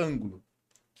 Retângulo.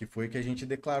 Que foi o que a gente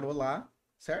declarou lá,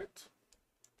 certo?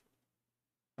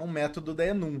 É um método da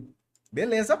Enum.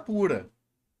 Beleza pura.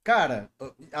 Cara,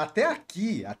 até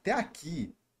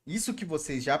aqui, isso que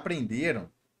vocês já aprenderam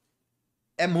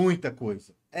é muita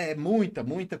coisa. É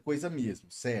muita coisa mesmo.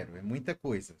 Sério, é muita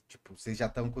coisa. Tipo, vocês já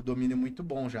estão com o domínio muito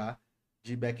bom já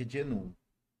de back de Enum.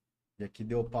 E aqui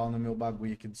deu pau no meu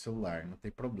bagulho aqui do celular, não tem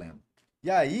problema.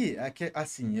 E aí, aqui,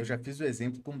 assim, eu já fiz o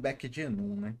exemplo com back de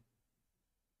Enum, né?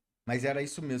 Mas era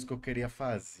isso mesmo que eu queria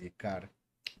fazer, cara.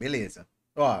 Beleza.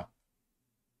 Ó,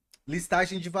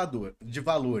 listagem de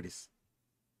valores.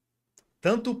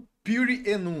 Tanto Pure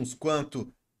Enums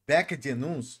quanto Backed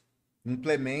Enums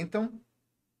implementam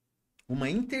uma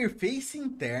interface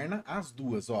interna, as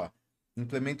duas, ó.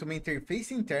 Implementa uma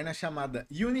interface interna chamada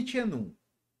Unity Enum.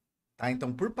 Tá?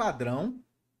 Então, por padrão,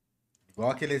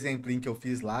 igual aquele exemplinho que eu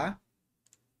fiz lá,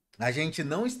 a gente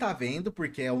não está vendo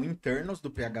porque é o internals do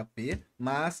PHP,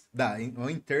 mas o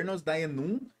internals da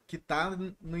Enum que está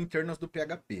no internals do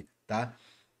PHP, tá?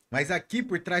 Mas aqui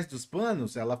por trás dos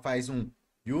panos, ela faz um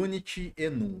Unity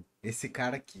Enum, esse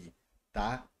cara aqui,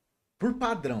 tá? Por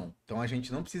padrão. Então a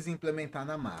gente não precisa implementar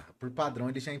na marra. Por padrão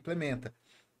ele já implementa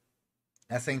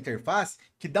essa interface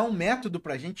que dá um método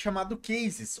para a gente chamado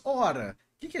cases. Ora,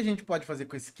 o que a gente pode fazer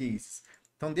com esses cases?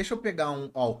 Então deixa eu pegar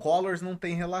um, ó, o colors não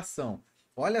tem relação.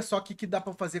 Olha só o que dá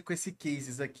para fazer com esse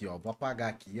cases aqui, ó. Vou apagar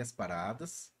aqui as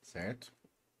paradas, certo?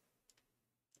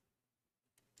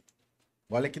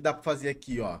 Olha o que dá para fazer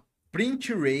aqui, ó.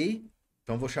 Print array.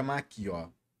 Então vou chamar aqui, ó.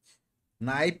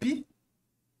 Naipe.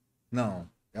 Não,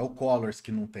 é o colors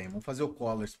que não tem. Vamos fazer o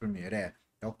colors primeiro. É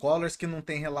o colors que não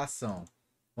tem relação.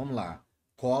 Vamos lá.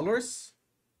 Colors.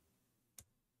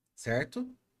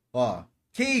 Certo? Ó,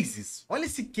 cases. Olha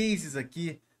esse cases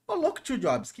aqui. Ô, louco, Tio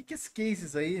Jobs, o que é esse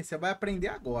cases aí? Você vai aprender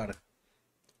agora.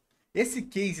 Esse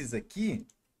cases aqui,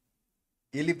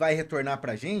 ele vai retornar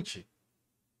pra gente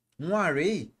um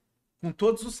array com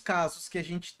todos os casos que a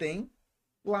gente tem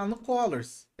lá no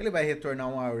colors. Ele vai retornar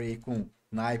um array com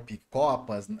naipe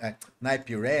copas,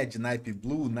 naipe red, naipe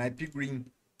blue, naipe green.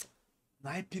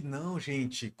 Naipe não,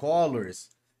 gente, colors.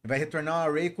 Ele vai retornar um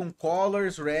array com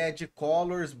colors red,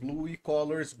 colors blue e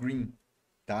colors green.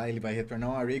 Tá? Ele vai retornar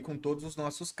um array com todos os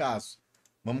nossos casos.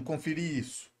 Vamos conferir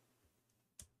isso.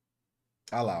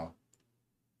 Olha lá, ó.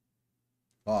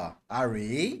 Ó,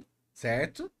 array,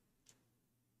 certo?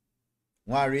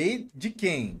 Um array de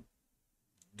quem?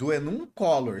 Do enum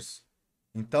colors.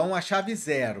 Então a chave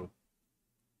 0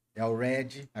 é o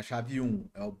red, a chave 1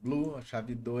 é o blue, a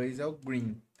chave 2 é o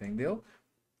green, entendeu?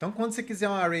 Então quando você quiser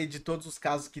um array de todos os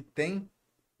casos que tem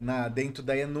dentro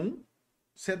da enum,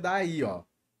 você dá aí, ó.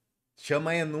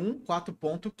 Chama enum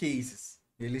 4.cases.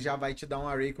 Ele já vai te dar um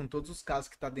array com todos os casos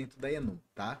que está dentro da enum,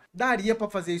 tá? Daria para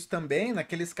fazer isso também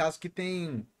naqueles casos que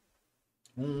tem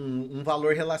um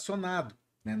valor relacionado,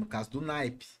 né? No caso do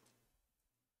naipe.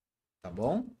 Tá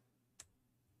bom?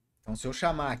 Então, se eu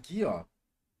chamar aqui, ó.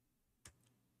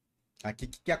 Aqui, o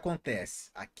que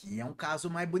acontece? Aqui é um caso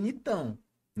mais bonitão,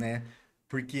 né?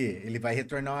 Porque ele vai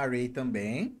retornar um array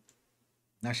também.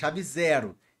 Na chave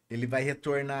 0, ele vai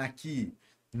retornar aqui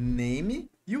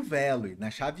name e o value. Na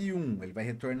chave 1, ele vai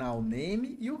retornar o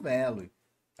name e o value.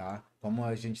 tá? Como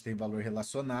a gente tem valor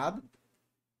relacionado,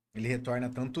 ele retorna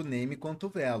tanto o name quanto o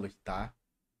value, tá?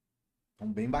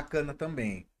 Então, bem bacana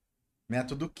também.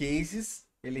 Método cases,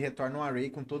 ele retorna um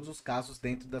array com todos os casos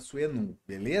dentro da sua enum,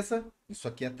 beleza? Isso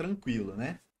aqui é tranquilo,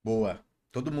 né? Boa.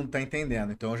 Todo mundo tá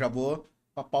entendendo. Então, eu já vou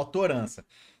para a pautorança.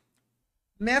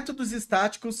 Métodos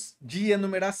estáticos de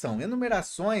enumeração.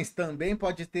 Enumerações também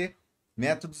pode ter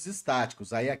métodos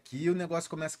estáticos. Aí aqui o negócio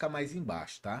começa a ficar mais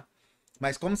embaixo, tá?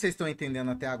 Mas como vocês estão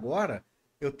entendendo até agora,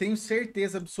 eu tenho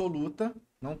certeza absoluta,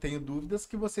 não tenho dúvidas,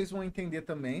 que vocês vão entender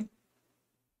também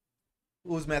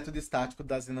os métodos estáticos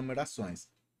das enumerações.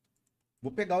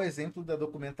 Vou pegar o exemplo da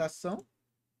documentação.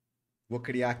 Vou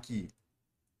criar aqui.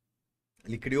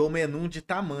 Ele criou um enum de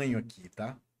tamanho aqui,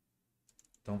 tá?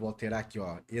 Então vou alterar aqui,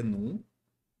 ó, enum.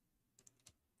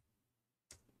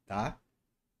 Tá?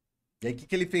 E aí, o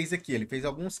que ele fez aqui? Ele fez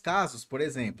alguns casos, por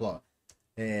exemplo, ó,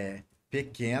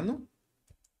 pequeno,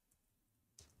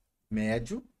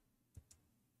 médio,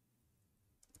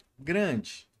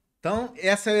 grande. Então,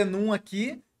 essa enum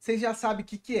aqui, vocês já sabem o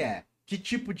que é. Que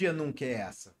tipo de enum que é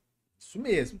essa? Isso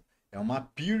mesmo. É uma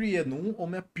pure enum ou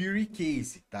uma pure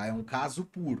case, tá? É um caso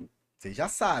puro. Vocês já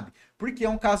sabem. Por que é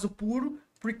um caso puro?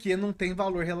 Porque não tem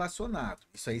valor relacionado.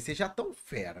 Isso aí vocês já estão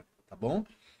fera, tá bom?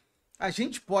 A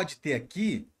gente pode ter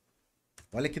aqui,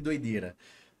 olha que doideira,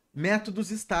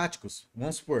 métodos estáticos.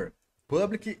 Vamos supor,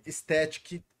 public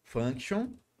static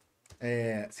function,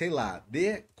 sei lá,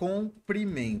 de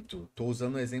comprimento. Estou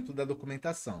usando o exemplo da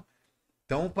documentação.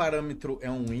 Então, o parâmetro é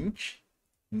um int,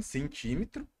 em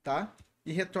centímetro, tá?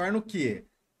 E retorna o quê?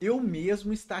 Eu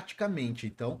mesmo estaticamente.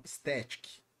 Então,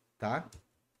 static, tá?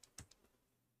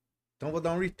 Então, vou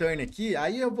dar um return aqui.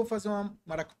 Aí eu vou fazer uma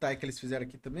maracutaia que eles fizeram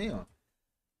aqui também, ó.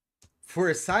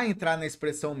 Forçar a entrar na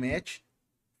expressão match,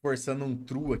 forçando um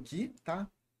true aqui, tá?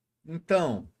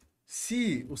 Então,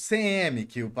 se o cm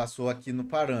que passou aqui no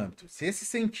parâmetro, se esse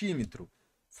centímetro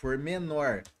for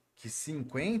menor que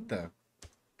 50,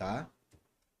 tá?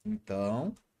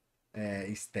 Então,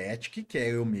 static, que é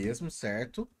eu mesmo,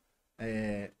 certo?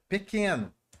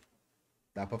 Pequeno.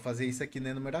 Dá para fazer isso aqui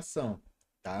na enumeração,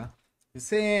 tá? Se o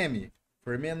cm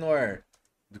for menor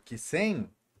do que 100,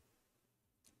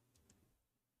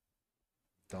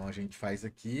 então a gente faz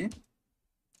aqui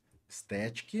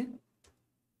static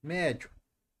médio.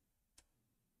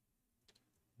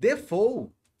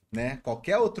 Default, né?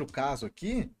 Qualquer outro caso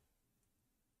aqui,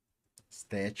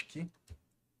 static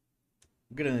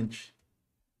grande.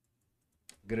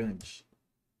 Grande.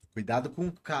 Cuidado com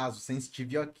o caso,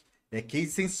 sensitive. É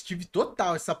case sensitive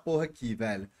total essa porra aqui,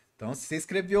 velho. Então, se você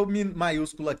escreveu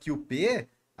maiúsculo aqui o P,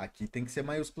 aqui tem que ser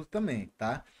maiúsculo também,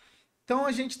 tá? Então,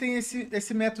 a gente tem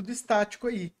esse método estático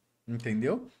aí,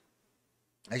 entendeu?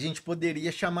 A gente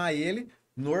poderia chamar ele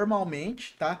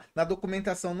normalmente, tá? Na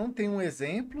documentação não tem um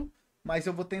exemplo, mas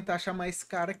eu vou tentar chamar esse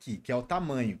cara aqui, que é o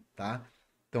tamanho, tá?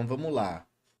 Então, vamos lá.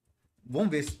 Vamos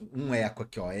ver um eco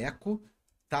aqui, ó. Eco,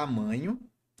 tamanho,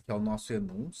 que é o nosso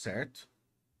enum, certo?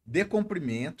 De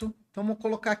comprimento. Então, vamos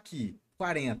colocar aqui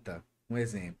 40, um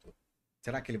exemplo.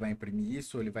 Será que ele vai imprimir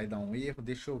isso ou ele vai dar um erro?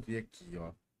 Deixa eu ver aqui,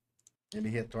 ó. Ele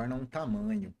retorna um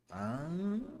tamanho.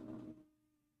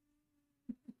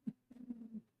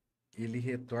 Ele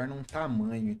retorna um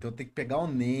tamanho. Então, tem que pegar o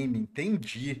name.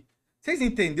 Entendi. Vocês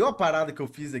entenderam a parada que eu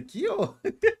fiz aqui? Ou...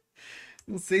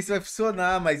 Não sei se vai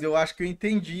funcionar, mas eu acho que eu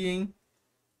entendi, hein?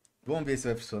 Vamos ver se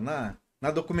vai funcionar.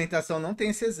 Na documentação não tem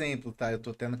esse exemplo, tá? Eu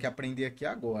tô tendo que aprender aqui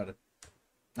agora.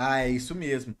 Ah, é isso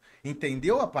mesmo.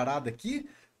 Entendeu a parada aqui?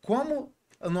 Como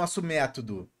o nosso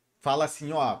método fala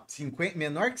assim, ó, 50,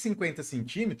 menor que 50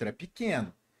 centímetros é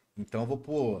pequeno. Então eu vou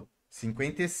pôr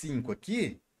 55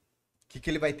 aqui. O que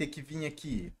ele vai ter que vir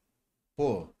aqui?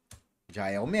 Pô, já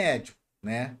é o médio,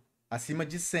 né? Acima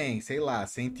de 100, sei lá,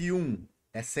 101.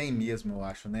 É 100 mesmo, eu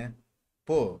acho, né?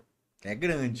 Pô, é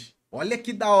grande. Olha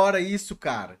que da hora isso,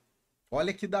 cara.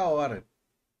 Olha que da hora.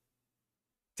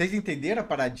 Vocês entenderam a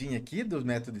paradinha aqui do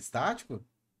método estático?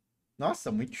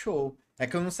 Nossa, muito show. É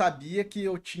que eu não sabia que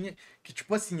eu tinha. Que,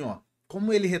 tipo assim, ó.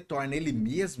 Como ele retorna ele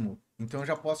mesmo, então eu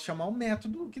já posso chamar o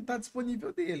método que está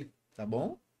disponível dele, tá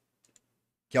bom?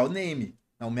 Que é o name.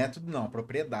 Não, o método não, a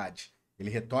propriedade. Ele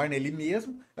retorna ele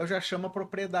mesmo, eu já chamo a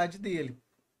propriedade dele.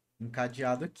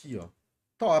 Encadeado aqui, ó.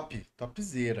 Top,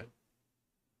 topzera,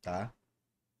 tá?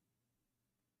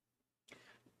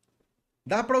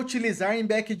 Dá para utilizar em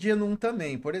back de enum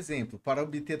também, por exemplo, para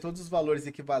obter todos os valores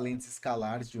equivalentes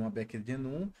escalares de uma back de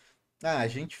enum. Ah, a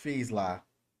gente fez lá,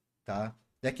 tá?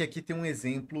 É que aqui tem um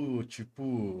exemplo,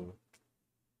 tipo...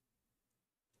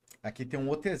 Aqui tem um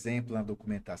outro exemplo na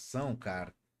documentação,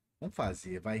 cara. Vamos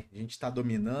fazer, vai. A gente está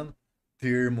dominando.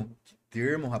 Termo. Que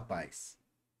termo, rapaz?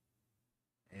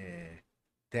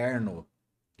 terno.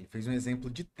 Ele fez um exemplo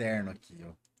de terno aqui,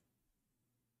 ó.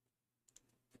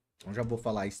 Então já vou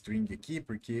falar string aqui,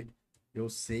 porque eu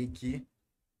sei que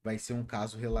vai ser um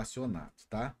caso relacionado,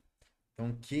 tá?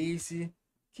 Então, case...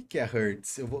 O que é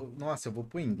hurts? Nossa, eu vou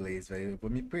pôr em inglês, velho. Eu vou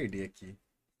me perder aqui.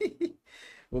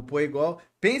 Vou pôr igual...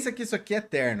 Pensa que isso aqui é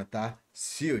terno, tá?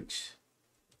 Suit.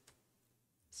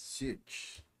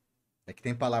 Suit. É que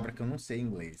tem palavra que eu não sei em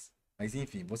inglês. Mas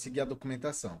enfim, vou seguir a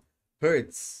documentação.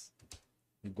 Hurts.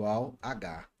 Igual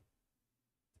H.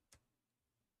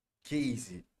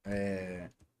 Case.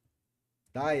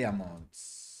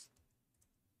 Diamonds.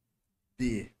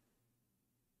 D.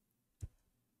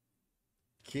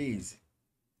 Case.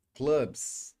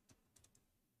 Clubs.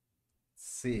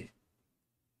 C.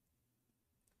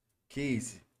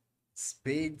 Case.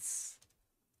 Spades.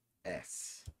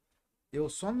 S. Eu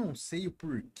só não sei o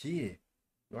porquê.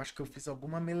 Eu acho que eu fiz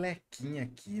alguma melequinha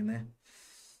aqui, né?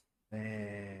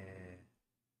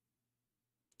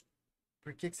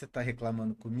 Por que você tá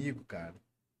reclamando comigo, cara?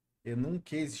 Enum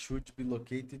case should be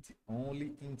located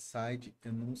only inside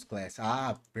Enum's class.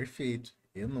 Ah, perfeito.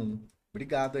 Enum.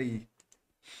 Obrigado aí.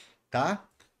 Tá?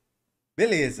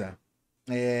 Beleza.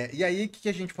 E aí, o que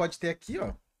a gente pode ter aqui,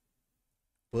 ó?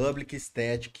 Public,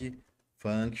 static,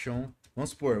 function.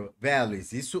 Vamos supor,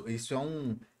 values. Isso é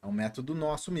um método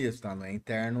nosso mesmo, tá? Não é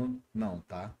interno, não,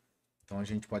 tá? Então, a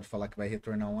gente pode falar que vai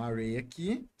retornar um array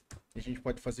aqui. A gente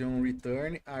pode fazer um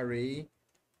return array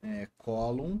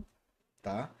column,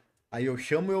 tá? Aí eu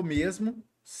chamo eu mesmo,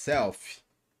 self,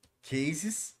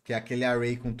 cases, que é aquele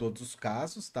array com todos os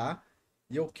casos, tá?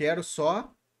 E eu quero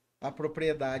só a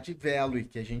propriedade value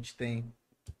que a gente tem,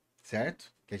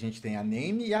 certo? Que a gente tem a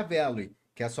name e a value,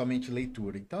 que é somente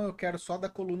leitura. Então eu quero só da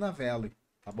coluna value,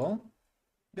 tá bom?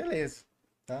 Beleza,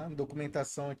 tá? A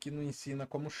documentação aqui não ensina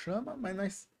como chama,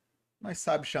 mas nós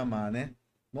sabe chamar, né?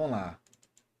 Vamos lá.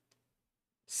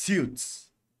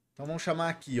 Suits. Então vamos chamar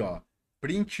aqui, ó,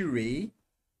 print array,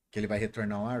 que ele vai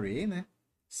retornar um array, né?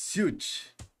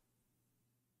 Suit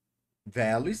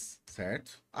values,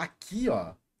 certo? Aqui,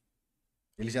 ó,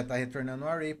 ele já está retornando um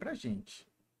array pra gente.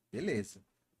 Beleza.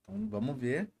 Então vamos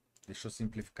ver. Deixa eu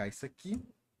simplificar isso aqui.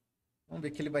 Vamos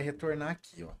ver que ele vai retornar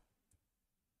aqui, ó.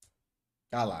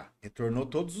 Tá lá. Retornou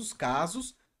todos os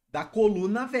casos da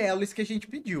coluna values que a gente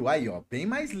pediu. Aí, ó, bem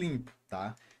mais limpo,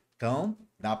 tá? Então,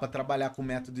 dá para trabalhar com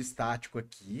método estático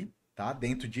aqui, tá?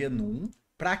 Dentro de enum.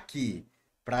 Para quê?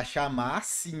 Para chamar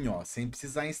assim, ó, sem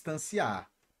precisar instanciar.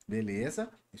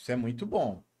 Beleza? Isso é muito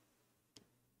bom.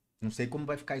 Não sei como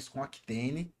vai ficar isso com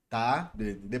Octane, tá?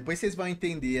 Depois vocês vão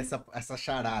entender essa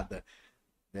charada.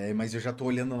 Mas eu já tô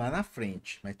olhando lá na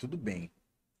frente, mas tudo bem.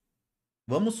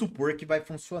 Vamos supor que vai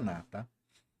funcionar, tá?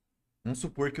 Vamos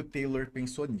supor que o Taylor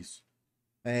pensou nisso.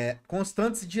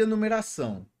 Constantes de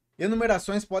enumeração.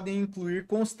 Enumerações podem incluir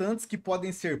constantes que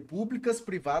podem ser públicas,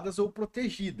 privadas ou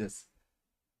protegidas,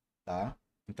 tá?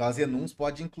 Então as enums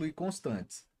podem incluir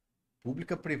constantes,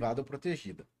 pública, privada ou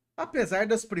protegida. Apesar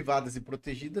das privadas e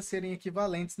protegidas serem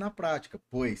equivalentes na prática,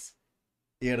 pois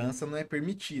herança não é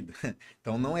permitida.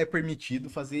 Então não é permitido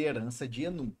fazer herança de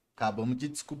enum. Acabamos de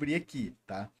descobrir aqui,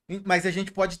 tá? Mas a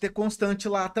gente pode ter constante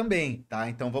lá também, tá?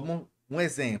 Então vamos um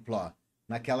exemplo, ó,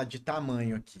 naquela de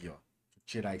tamanho aqui, ó. Deixa eu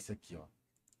tirar isso aqui, ó.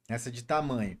 Nessa de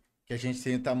tamanho, que a gente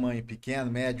tem o tamanho pequeno,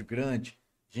 médio, grande,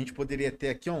 a gente poderia ter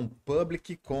aqui ó, um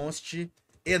public const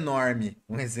enorme,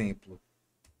 um exemplo.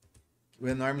 O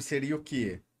enorme seria o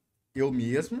quê? Eu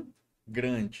mesmo,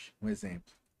 grande, um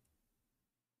exemplo.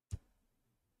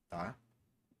 Tá?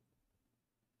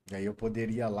 E aí eu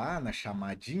poderia lá na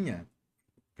chamadinha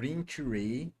print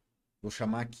array, vou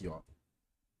chamar aqui, ó,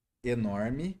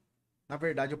 enorme. Na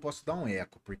verdade eu posso dar um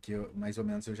eco, porque mais ou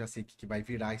menos eu já sei que vai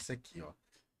virar isso aqui, ó.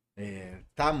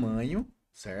 Tamanho,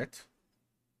 certo?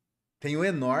 Tem o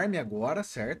enorme agora,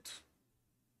 certo?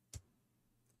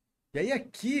 E aí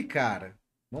aqui, cara,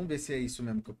 vamos ver se é isso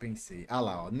mesmo que eu pensei. Ah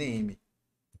lá, ó, name.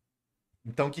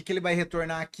 Então o que ele vai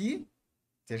retornar aqui?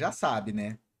 Você já sabe,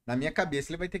 né? Na minha cabeça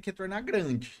ele vai ter que retornar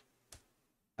grande.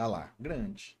 Ah lá,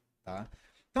 grande, tá?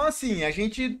 Então assim, a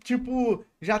gente, tipo,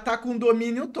 já tá com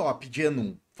domínio top de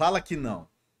enum. Fala que não.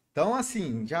 Então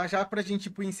assim, já pra gente ir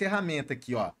pro encerramento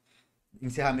aqui, ó.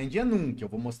 Encerramento de enum, que eu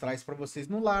vou mostrar isso pra vocês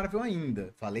no Laravel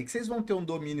ainda. Falei que vocês vão ter um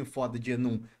domínio foda de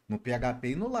enum no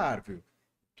PHP e no Laravel.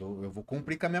 Então, eu vou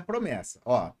cumprir com a minha promessa.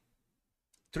 Ó,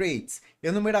 traits.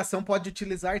 Enumeração pode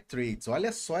utilizar traits.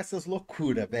 Olha só essas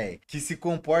loucuras, velho. Que se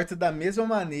comporta da mesma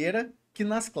maneira que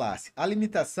nas classes. A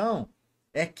limitação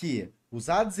é que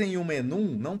usados em uma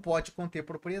enum não pode conter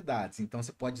propriedades. Então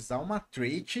você pode usar uma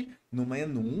trait numa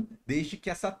enum, desde que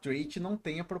essa trait não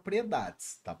tenha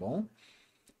propriedades, tá bom?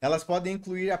 Elas podem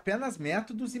incluir apenas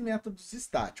métodos e métodos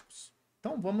estáticos.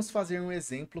 Então vamos fazer um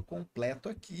exemplo completo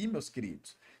aqui, meus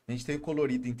queridos. A gente tem o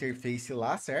colorido interface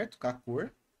lá, certo? Com a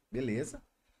cor, beleza.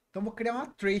 Então vou criar uma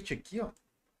trait aqui, ó.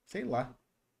 Sei lá.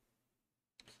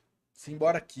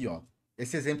 Simbora aqui, ó.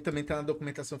 Esse exemplo também tá na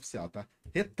documentação oficial, tá?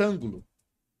 Retângulo.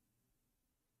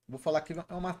 Vou falar que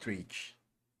é uma trait.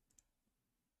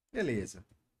 Beleza.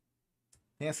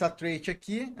 Tem essa trait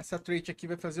aqui. Essa trait aqui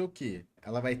vai fazer o quê?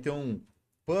 Ela vai ter um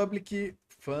public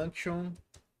function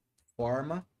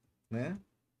forma, né?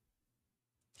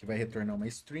 Que vai retornar uma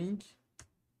string.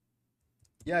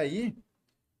 E aí,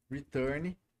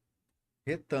 return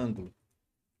retângulo.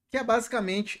 Que é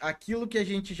basicamente aquilo que a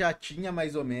gente já tinha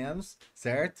mais ou menos,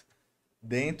 certo?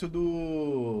 Dentro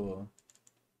do...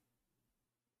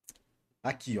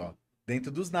 Aqui, ó.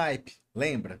 Dentro do snipe.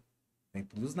 Lembra?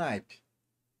 Dentro do snipe.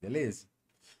 Beleza?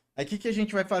 Aí o que a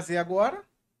gente vai fazer agora?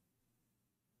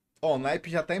 Ó, o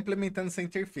snipe já está implementando essa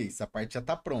interface. A parte já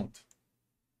está pronta.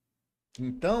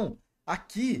 Então,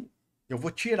 aqui eu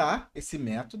vou tirar esse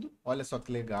método. Olha só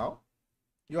que legal.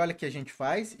 E olha o que a gente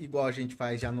faz, igual a gente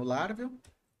faz já no Laravel.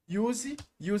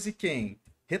 Use quem?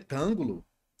 Retângulo.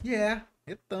 E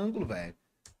retângulo, velho.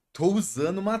 Tô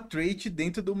usando uma trait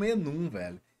dentro do menu,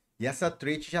 velho. E essa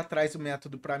trait já traz o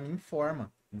método para mim em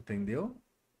forma, entendeu?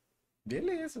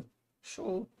 Beleza,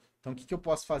 show. Então o que eu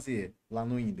posso fazer lá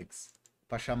no index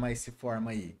para chamar esse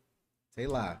forma aí? Sei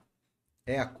lá,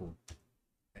 echo,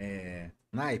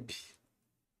 naipe.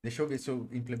 Deixa eu ver se eu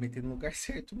implementei no lugar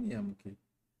certo mesmo aqui.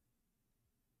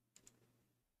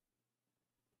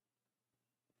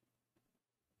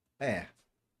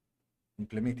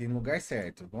 Implementei no lugar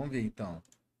certo. Vamos ver então.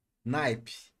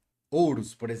 Naipe,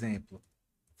 ouros, por exemplo,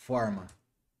 forma,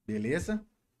 beleza?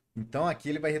 Então aqui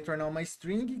ele vai retornar uma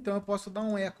string, então eu posso dar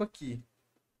um eco aqui,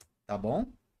 tá bom?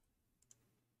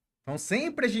 Então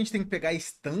sempre a gente tem que pegar a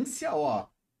instância, ó.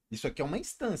 Isso aqui é uma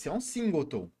instância, é um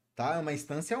singleton, tá? É uma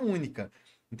instância única.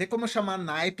 Não tem como eu chamar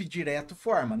naipe direto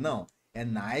forma, não. É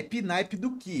naipe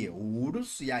do quê?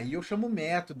 Urus, e aí eu chamo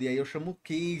método, e aí eu chamo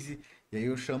case, e aí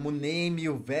eu chamo name,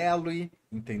 o value,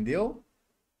 entendeu?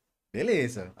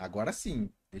 Beleza, agora sim.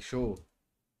 Deixa eu...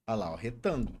 Olha lá, o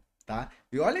retângulo, tá?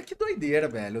 E olha que doideira,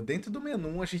 velho. Dentro do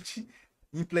menu a gente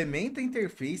implementa a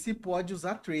interface e pode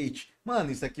usar trait.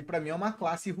 Mano, isso aqui para mim é uma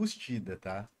classe rustida,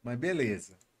 tá? Mas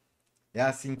beleza. É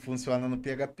assim que funciona no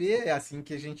PHP, é assim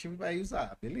que a gente vai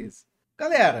usar, beleza.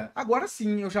 Galera, agora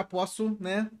sim eu já posso,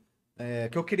 né?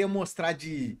 Que eu queria mostrar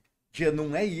de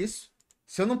enum é isso.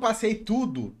 Se eu não passei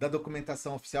tudo da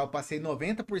documentação oficial, passei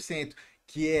 90%,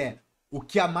 que é o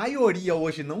que a maioria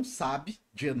hoje não sabe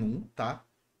de enum, tá?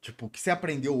 Tipo, o que você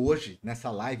aprendeu hoje nessa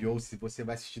live, ou se você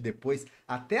vai assistir depois,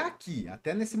 até aqui,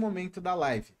 até nesse momento da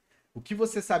live. O que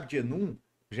você sabe de enum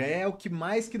já é o que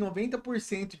mais que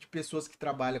 90% de pessoas que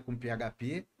trabalham com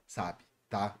PHP sabe,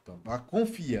 tá? Então,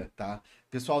 confia, tá?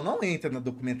 O pessoal não entra na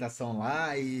documentação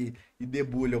lá e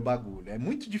debulha o bagulho. É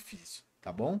muito difícil,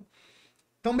 tá bom?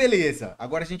 Então, beleza.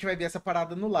 Agora a gente vai ver essa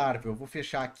parada no Laravel. Eu vou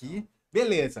fechar aqui.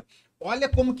 Beleza. Olha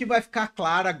como que vai ficar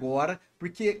claro agora,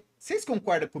 porque vocês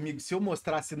concordam comigo? Se eu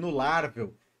mostrasse no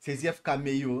Laravel, vocês iam ficar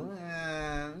meio...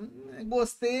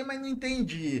 gostei, mas não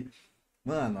entendi.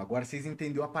 Mano, agora vocês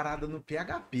entenderam a parada no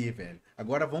PHP, velho.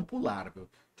 Agora vamos pro Laravel.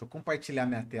 Deixa eu compartilhar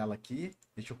minha tela aqui.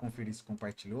 Deixa eu conferir se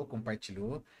compartilhou.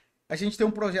 Compartilhou. A gente tem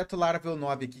um projeto Laravel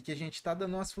 9 aqui que a gente tá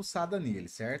dando umas fuçadas nele,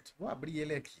 certo? Vou abrir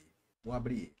ele aqui. Vou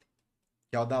abrir ele.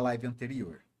 Que é o da live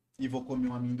anterior. E vou comer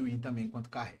um amendoim também enquanto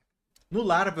carrega. No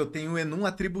Laravel tem o Enum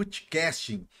Attribute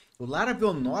Caching. O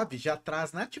Laravel 9 já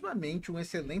traz nativamente um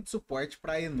excelente suporte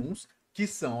para enums que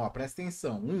são, ó, presta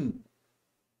atenção,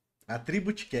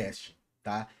 Attribute Caching,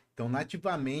 tá? Então,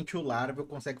 nativamente, o Laravel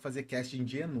consegue fazer casting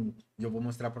de enum. E eu vou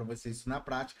mostrar para vocês isso na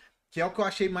prática, que é o que eu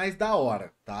achei mais da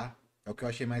hora, tá? É o que eu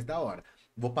achei mais da hora.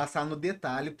 Vou passar no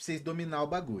detalhe para vocês dominar o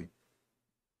bagulho.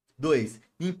 2.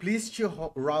 Implicit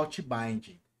Route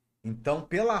Binding. Então,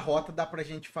 pela rota, dá pra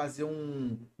gente fazer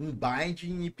um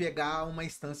binding e pegar uma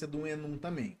instância do enum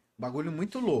também. Bagulho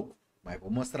muito louco, mas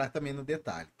vou mostrar também no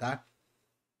detalhe, tá?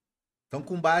 Então,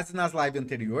 com base nas lives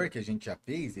anterior que a gente já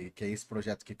fez, que é esse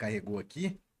projeto que carregou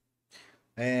aqui,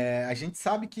 a gente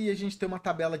sabe que a gente tem uma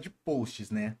tabela de posts,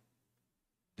 né?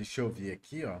 Deixa eu ver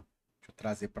aqui, ó. Deixa eu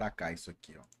trazer para cá isso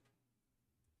aqui, ó.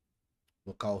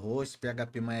 Localhost,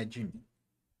 phpMyAdmin.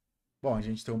 Bom, a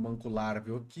gente tem um banco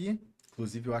Laravel aqui.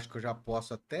 Inclusive, eu acho que eu já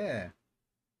posso até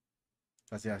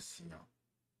fazer assim, ó.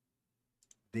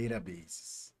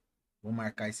 Databases. Vou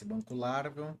marcar esse banco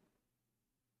Laravel.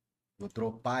 Vou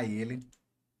dropar ele.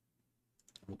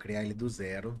 Vou criar ele do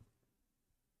zero.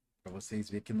 Para vocês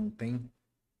verem que não tem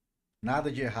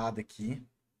nada de errado aqui.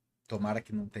 Tomara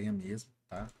que não tenha mesmo,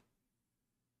 tá?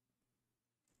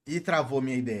 E travou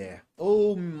minha ideia.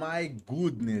 Oh my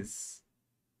goodness.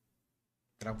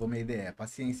 Travou minha ideia.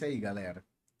 Paciência aí, galera.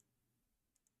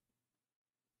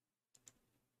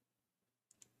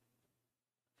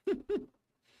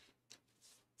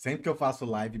 Sempre que eu faço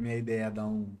live, minha ideia dá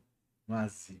uma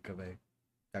zica, velho.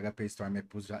 PHP Storm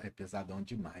é pesadão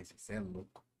demais. Isso é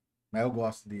louco. Mas eu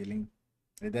gosto dele, hein?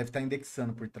 Ele deve estar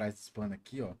indexando por trás desse pano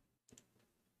aqui, ó.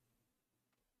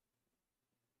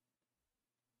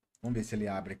 Vamos ver se ele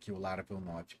abre aqui o Laravel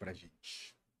Node pra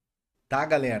gente. Tá,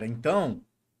 galera? Então,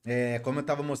 como eu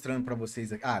tava mostrando pra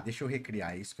vocês aqui... Ah, deixa eu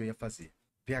recriar. É isso que eu ia fazer.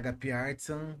 PHP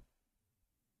Artisan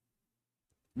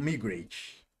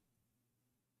Migrate.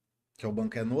 Que é o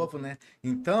banco é novo, né?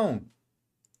 Então,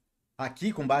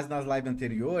 aqui, com base nas lives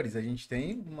anteriores, a gente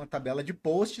tem uma tabela de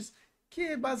posts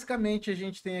que basicamente a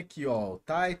gente tem aqui, ó, o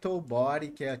title, body,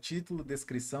 que é título,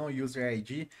 descrição, user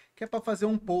ID, que é para fazer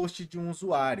um post de um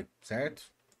usuário, certo?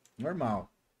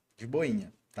 Normal, de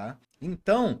boinha, tá?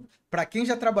 Então, para quem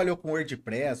já trabalhou com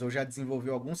WordPress ou já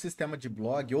desenvolveu algum sistema de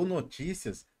blog ou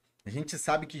notícias, a gente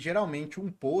sabe que geralmente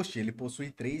um post ele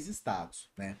possui 3 estados,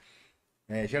 né?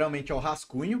 Geralmente é o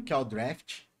rascunho, que é o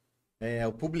draft,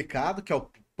 o publicado, que é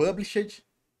o published,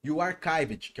 e o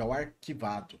archived, que é o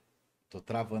arquivado. Tô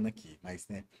travando aqui, mas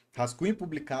né. Rascunho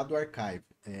publicado,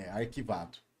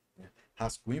 arquivado. Né?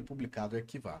 Rascunho publicado,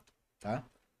 arquivado, tá?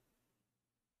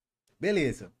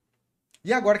 Beleza.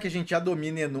 E agora que a gente já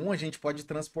domina Enum, a gente pode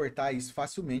transportar isso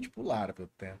facilmente para o Laravel,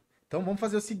 tá? Então vamos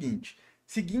fazer o seguinte,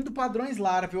 seguindo padrões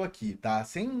Laravel aqui, tá?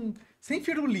 Sem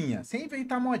firulinha, sem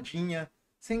inventar modinha,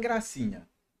 sem gracinha.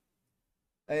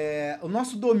 O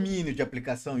nosso domínio de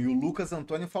aplicação, e o Lucas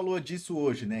Antônio falou disso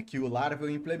hoje, né? Que o Laravel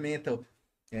implementa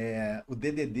o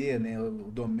DDD, né?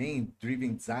 O Domain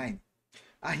Driven Design,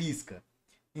 arrisca.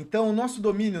 Então, o nosso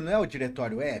domínio não é o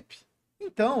diretório app.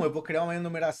 Então, eu vou criar uma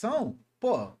enumeração,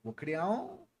 vou criar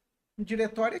um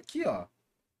diretório aqui, ó.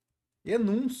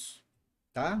 Enums,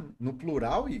 tá? No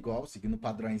plural, igual, seguindo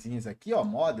padrõezinhos aqui, ó.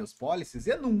 Models, policies,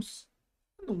 enums.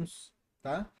 Enums,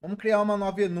 tá? Vamos criar uma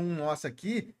nova enum nossa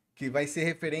aqui, que vai ser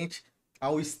referente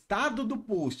ao estado do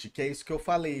post, que é isso que eu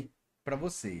falei para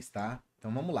vocês, tá?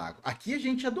 Então vamos lá. Aqui a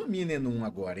gente já domina enum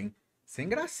agora, hein? Sem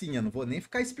gracinha, não vou nem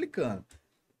ficar explicando.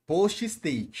 Post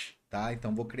state, tá?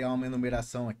 Então vou criar uma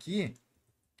enumeração aqui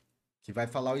que vai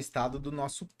falar o estado do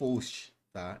nosso post,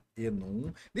 tá?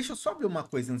 Enum. Deixa eu só ver uma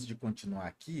coisa antes de continuar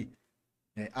aqui.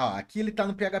 Aqui ele tá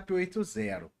no PHP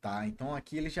 8.0, tá? Então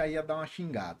aqui ele já ia dar uma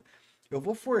xingada. Eu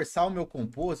vou forçar o meu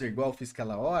composer, igual eu fiz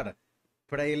aquela hora,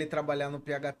 para ele trabalhar no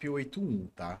PHP 8.1,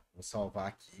 tá? Vou salvar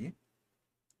aqui.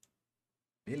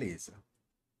 Beleza.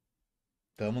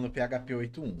 Estamos no PHP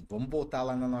 8.1. Vamos voltar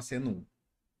lá na nossa enum.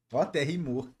 Ó, até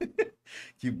rimou.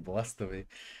 Que bosta, velho.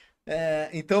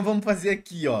 Então vamos fazer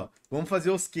aqui, ó. Vamos fazer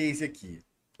os cases aqui.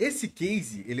 Esse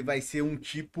case, ele vai ser um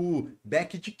tipo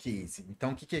backed case.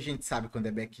 Então, o que a gente sabe quando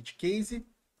é backed case?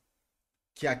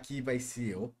 Que aqui vai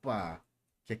ser,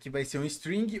 que aqui vai ser um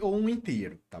string ou um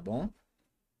inteiro, tá bom?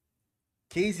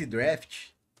 Case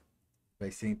draft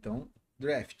vai ser, então,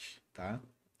 draft, tá?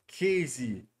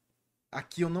 Case,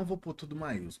 aqui eu não vou pôr tudo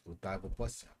maiúsculo, tá? Eu vou pôr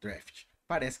assim, ó, draft.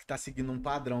 Parece que tá seguindo um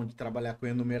padrão de trabalhar com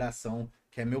enumeração,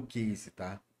 que é meu case,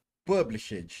 tá?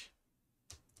 Published,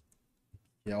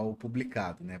 que é o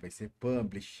publicado, né? Vai ser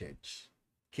published.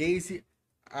 Case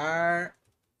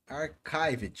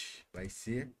archived, vai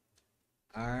ser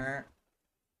archived,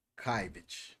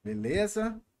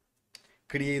 beleza?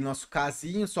 Criei nosso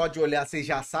casinho, só de olhar vocês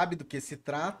já sabem do que se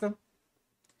trata,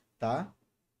 tá?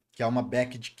 Que é uma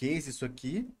backed case isso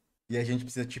aqui. E a gente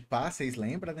precisa tipar, vocês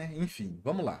lembram, né? Enfim,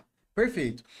 vamos lá.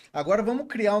 Perfeito. Agora vamos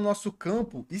criar o nosso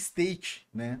campo state,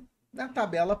 né? Na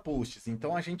tabela posts.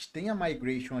 Então a gente tem a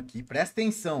migration aqui. Presta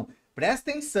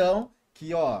atenção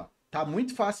que, ó, tá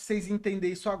muito fácil vocês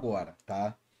entenderem isso agora,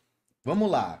 tá?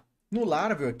 Vamos lá. No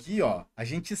Laravel aqui, ó, a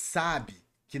gente sabe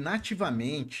que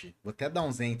nativamente, vou até dar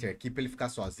uns enter aqui para ele ficar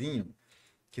sozinho,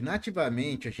 que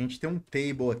nativamente a gente tem um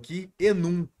table aqui,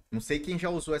 enum. Não sei quem já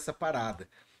usou essa parada.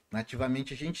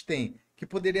 Nativamente a gente tem, que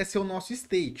poderia ser o nosso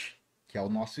state, que é o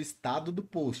nosso estado do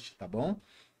post, tá bom?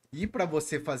 E para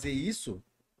você fazer isso,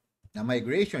 na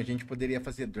migration a gente poderia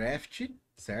fazer draft,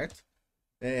 certo?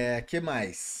 Que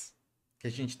mais que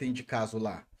a gente tem de caso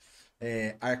lá?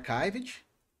 Archived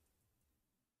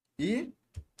e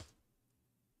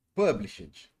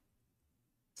published,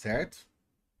 certo?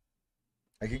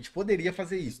 A gente poderia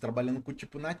fazer isso trabalhando com o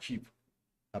tipo nativo,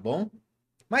 tá bom?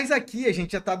 Mas aqui a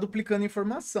gente já está duplicando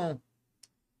informação.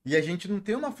 E a gente não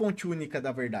tem uma fonte única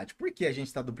da verdade. Por que a gente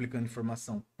está duplicando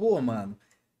informação? Pô, mano,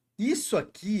 isso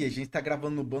aqui a gente está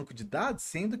gravando no banco de dados,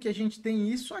 sendo que a gente tem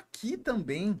isso aqui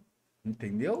também,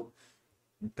 entendeu?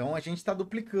 Então, a gente está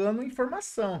duplicando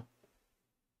informação.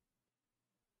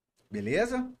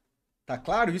 Beleza? Tá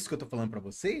claro isso que eu tô falando para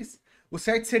vocês? O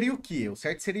certo seria o quê? O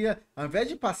certo seria, ao invés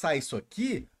de passar isso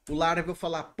aqui, o Laravel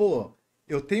falar, pô,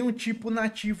 eu tenho um tipo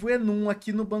nativo enum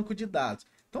aqui no banco de dados.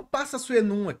 Então passa a sua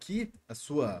enum aqui, a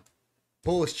sua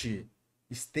post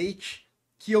state,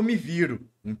 que eu me viro,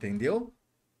 entendeu?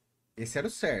 Esse era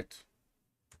o certo.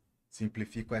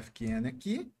 Simplifica o fqn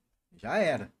aqui, já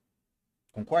era.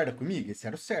 Concorda comigo? Esse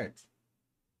era o certo.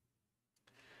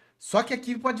 Só que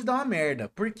aqui pode dar uma merda.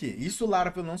 Por quê? Isso o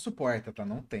Laravel não suporta, tá?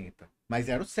 Não tenta. Mas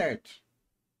era o certo.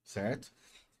 Certo?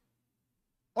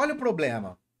 Olha o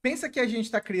problema. Pensa que a gente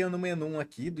está criando um menu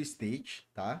aqui do state,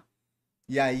 tá?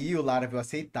 E aí o Laravel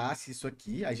aceitasse isso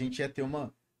aqui, a gente ia ter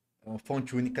uma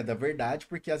fonte única da verdade,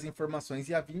 porque as informações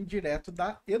iam vir direto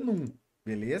da enum,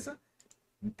 beleza?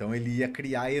 Então ele ia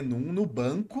criar enum no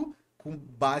banco com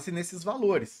base nesses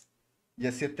valores.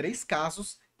 Ia ser 3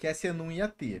 casos que essa enum ia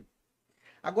ter.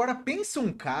 Agora pensa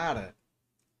um cara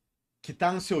que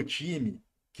está no seu time,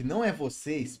 que não é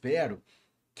você, espero,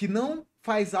 que não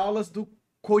faz aulas do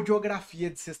Codeografia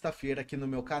de sexta-feira aqui no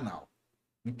meu canal.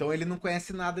 Então ele não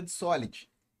conhece nada de Solid.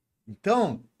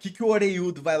 Então, o que o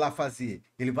Oreiudo vai lá fazer?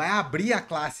 Ele vai abrir a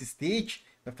classe state,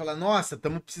 vai falar, nossa,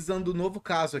 estamos precisando do novo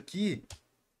caso aqui,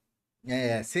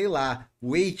 sei lá,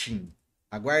 waiting,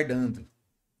 aguardando.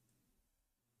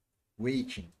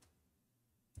 Waiting.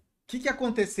 O que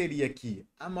aconteceria aqui?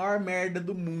 A maior merda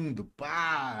do mundo.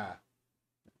 Pá!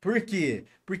 Por quê?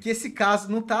 Porque esse caso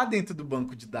não está dentro do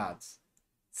banco de dados.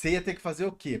 Você ia ter que fazer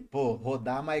o quê? Pô,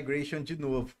 rodar a migration de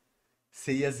novo.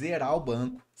 Você ia zerar o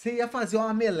banco. Você ia fazer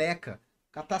uma meleca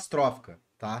catastrófica,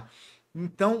 tá?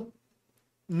 Então,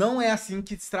 não é assim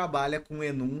que se trabalha com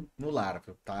enum no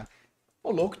Laravel, tá? Ô,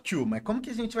 louco, tio, mas como que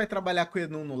a gente vai trabalhar com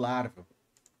enum no Laravel?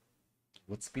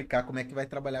 Vou te explicar como é que vai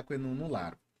trabalhar com enum no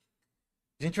Laravel.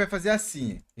 A gente vai fazer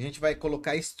assim, a gente vai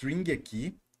colocar string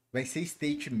aqui, vai ser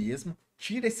state mesmo,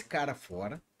 tira esse cara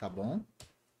fora, tá bom?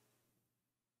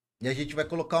 E a gente vai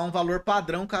colocar um valor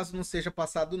padrão caso não seja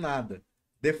passado nada.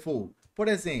 Default. Por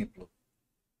exemplo,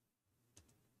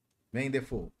 vem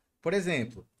default. Por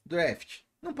exemplo, draft.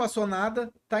 Não passou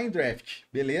nada, tá em draft,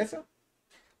 beleza?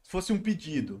 Se fosse um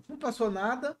pedido, não passou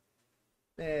nada,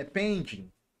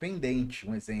 pending, pendente,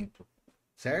 um exemplo,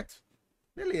 certo?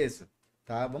 Beleza,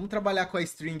 tá? Vamos trabalhar com a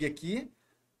string aqui.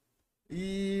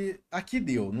 E aqui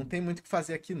deu, não tem muito o que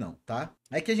fazer aqui não, tá?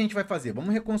 Aí que a gente vai fazer?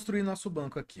 Vamos reconstruir nosso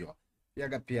banco aqui, ó.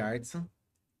 PHP Artisan,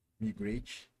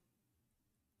 migrate,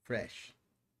 fresh.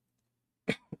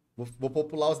 Vou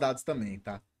popular os dados também,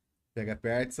 tá? PHP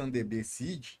Artisan DB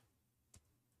seed,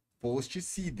 post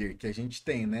seeder, que a gente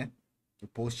tem, né? O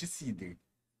post seeder.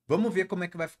 Vamos ver como é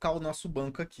que vai ficar o nosso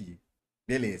banco aqui.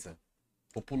 Beleza.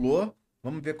 Populou.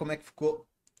 Vamos ver como é que ficou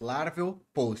Laravel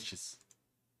posts.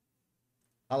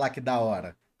 Olha lá que da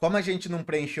hora. Como a gente não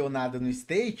preencheu nada no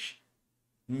state,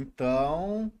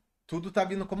 então tudo tá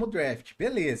vindo como draft.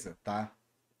 Beleza, tá?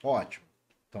 Ótimo.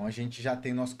 Então a gente já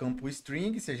tem nosso campo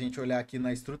string, se a gente olhar aqui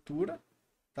na estrutura,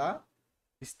 tá?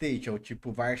 State é o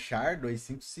tipo varchar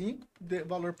 255,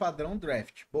 valor padrão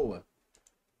draft. Boa.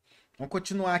 Vamos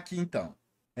continuar aqui então.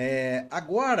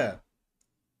 Agora,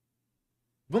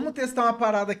 vamos testar uma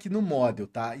parada aqui no model,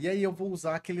 tá? E aí eu vou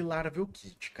usar aquele Laravel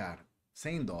Kit, cara.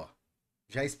 Sem dó.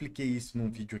 Já expliquei isso num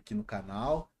vídeo aqui no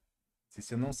canal. Se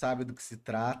você não sabe do que se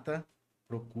trata,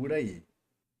 procura aí.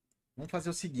 Vamos fazer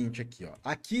o seguinte aqui, ó.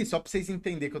 Aqui, só para vocês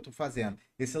entenderem o que eu estou fazendo.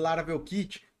 Esse Laravel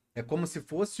Kit é como se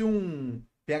fosse um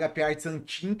PHP Artisan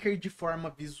Tinker de forma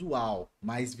visual.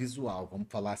 Mais visual, vamos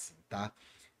falar assim, tá?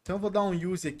 Então eu vou dar um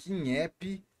use aqui em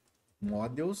app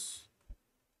models.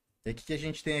 E aí o que a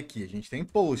gente tem aqui? A gente tem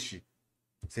post.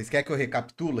 Vocês querem que eu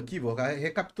recapitule aqui? Vou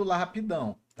recapitular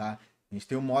rapidão, tá? A gente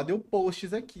tem o model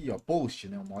posts aqui, ó. Post,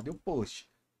 né? O model post.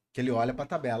 Que ele olha para a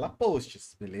tabela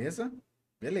posts, beleza?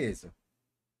 Beleza.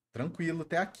 Tranquilo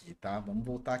até aqui, tá? Vamos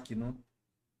voltar aqui no...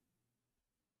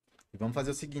 E vamos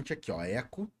fazer o seguinte aqui, ó.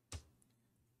 Echo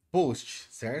post,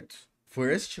 certo?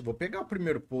 First, vou pegar o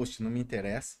primeiro post, não me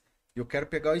interessa. E eu quero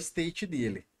pegar o state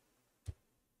dele.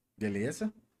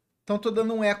 Beleza? Então tô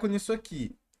dando um eco nisso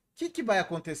aqui. O que vai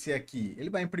acontecer aqui? Ele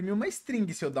vai imprimir uma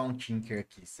string se eu dar um tinker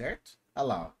aqui, certo? Olha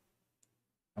lá, ó.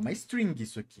 É uma string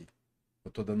isso aqui.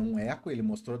 Eu tô dando um eco, ele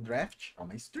mostrou draft, é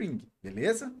uma string,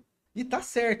 beleza? E tá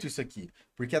certo isso aqui,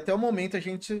 porque até o momento a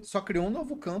gente só criou um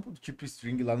novo campo do tipo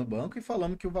string lá no banco e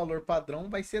falamos que o valor padrão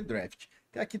vai ser draft.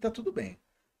 Até aqui tá tudo bem.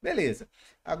 Beleza.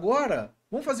 Agora,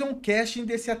 vamos fazer um caching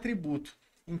desse atributo.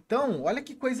 Então, olha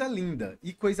que coisa linda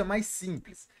e coisa mais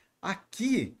simples.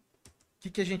 Aqui, o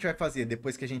que a gente vai fazer?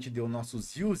 Depois que a gente deu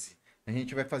nossos use, a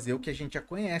gente vai fazer o que a gente já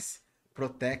conhece.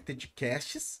 protected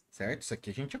caches, certo? Isso aqui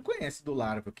a gente já conhece do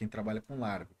Laravel, quem trabalha com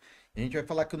Laravel. A gente vai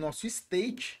falar que o nosso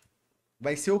state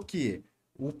vai ser o quê?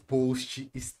 O post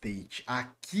state.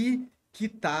 Aqui que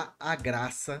tá a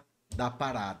graça da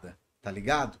parada, tá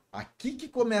ligado? Aqui que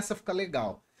começa a ficar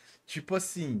legal. Tipo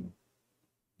assim,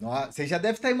 você já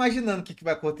deve estar imaginando o que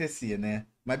vai acontecer, né?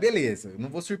 Mas beleza, eu não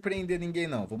vou surpreender ninguém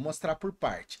não, vou mostrar por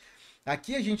parte.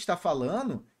 Aqui a gente está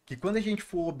falando que quando a gente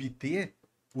for obter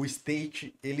o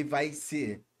state, ele vai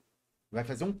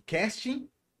fazer um casting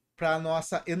para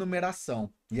nossa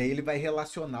enumeração. E aí ele vai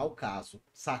relacionar o caso.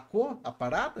 Sacou a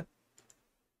parada?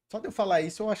 Só de eu falar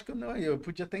isso, eu acho que eu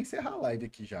podia até encerrar a live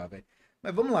aqui já, velho.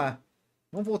 Mas vamos lá.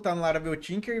 Vamos voltar no Laravel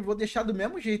Tinker e vou deixar do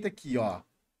mesmo jeito aqui, ó.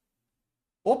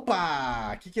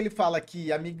 Opa! O que ele fala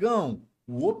aqui, amigão?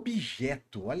 O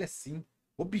objeto, olha assim.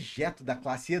 Objeto da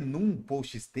classe enum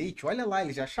post state. Olha lá,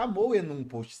 ele já chamou o enum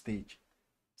post state.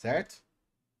 Certo?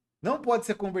 Não pode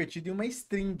ser convertido em uma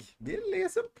string.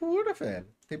 Beleza pura, velho.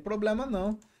 Não tem problema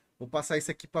não. Vou passar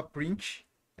isso aqui para print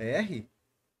R,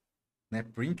 né?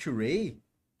 Print array,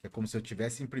 que é como se eu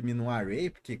estivesse imprimindo um array,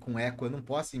 porque com echo eu não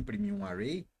posso imprimir um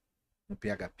array, no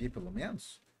PHP pelo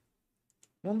menos.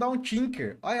 Vamos dar um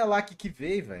tinker. Olha lá o que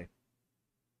veio, velho.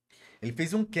 Ele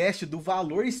fez um cast do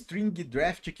valor string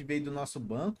draft que veio do nosso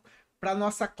banco para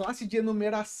nossa classe de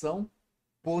enumeração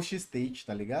post state,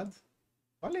 tá ligado?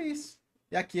 Olha isso.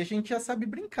 E aqui a gente já sabe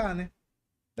brincar, né?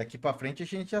 Daqui para frente a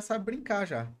gente já sabe brincar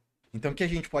já. Então o que a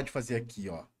gente pode fazer aqui,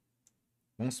 ó?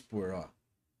 Vamos supor, ó.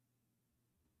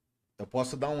 Eu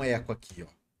posso dar um eco aqui, ó.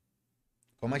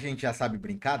 Como a gente já sabe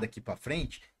brincar daqui para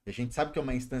frente, e a gente sabe que é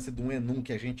uma instância de um enum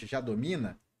que a gente já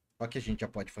domina, olha o que a gente já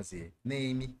pode fazer.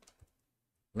 Name.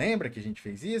 Lembra que a gente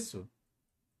fez isso?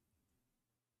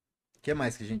 O que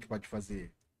mais que a gente pode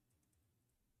fazer?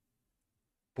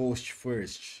 Post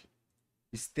first.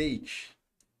 State.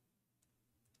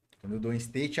 Quando eu dou um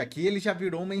state aqui, ele já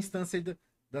virou uma instância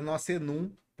da nossa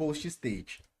enum post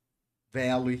state.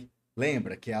 Value.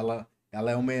 Lembra que ela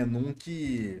é uma enum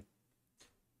que...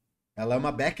 Ela é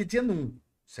uma back de enum,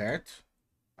 certo?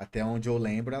 Até onde eu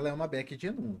lembro, ela é uma back de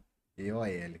enum.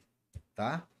 EOL.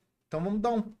 Tá? Então vamos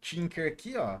dar um tinker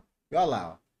aqui, ó. E olha lá,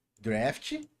 ó.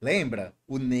 Draft. Lembra?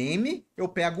 O name, eu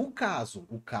pego o caso.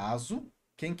 O caso,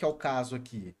 quem que é o caso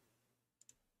aqui?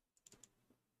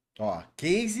 Ó,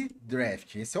 case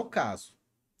draft. Esse é o caso.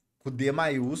 Com D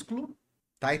maiúsculo,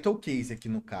 title case aqui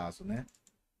no caso, né?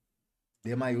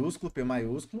 D maiúsculo, P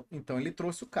maiúsculo. Então ele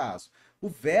trouxe o caso. O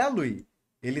value,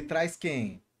 ele traz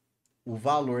quem? O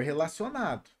valor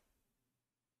relacionado.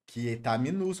 Que tá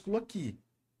minúsculo aqui.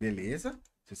 Beleza?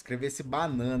 Se eu escrever esse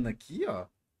banana aqui, ó.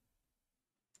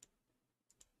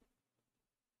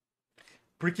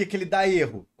 Por que ele dá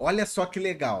erro? Olha só que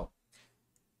legal.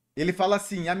 Ele fala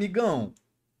assim, amigão,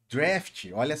 draft,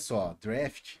 olha só,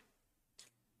 draft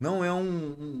não é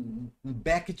um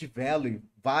back de value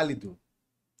válido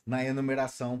na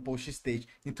enumeração post state.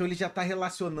 Então ele já está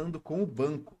relacionando com o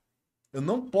banco. Eu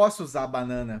não posso usar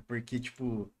banana, porque,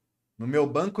 tipo, no meu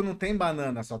banco não tem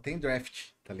banana, só tem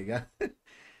draft, tá ligado?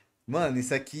 Mano,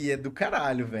 isso aqui é do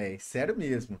caralho, velho. Sério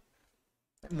mesmo.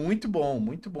 É muito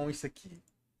bom isso aqui.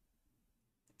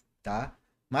 Tá?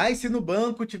 Mas se no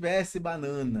banco tivesse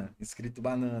banana, escrito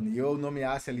banana, e eu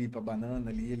nomeasse ali para banana,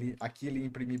 ali, aqui ele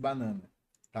imprimir banana,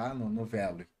 tá? No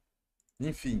value.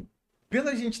 Enfim,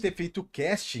 pela gente ter feito o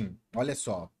casting, olha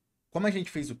só, como a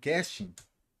gente fez o casting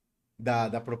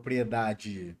da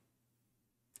propriedade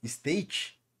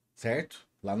state, certo?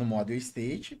 Lá no model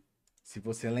state, se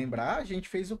você lembrar, a gente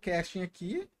fez o casting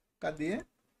aqui, cadê?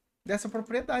 Dessa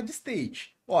propriedade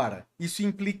state. Ora, isso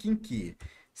implica em quê?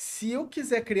 Se eu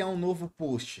quiser criar um novo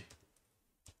post,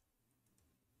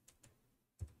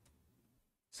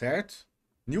 certo?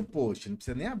 New post, não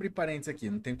precisa nem abrir parênteses aqui,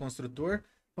 não tem construtor.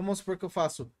 Vamos supor que eu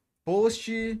faço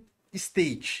post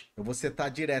state, eu vou setar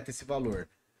direto esse valor.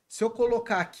 Se eu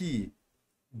colocar aqui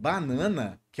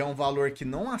banana, que é um valor que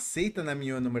não aceita na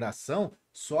minha enumeração,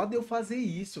 só de eu fazer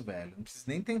isso, velho, não preciso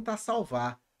nem tentar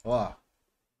salvar. Ó,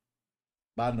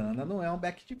 banana não é um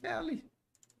back de value.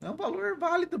 É um valor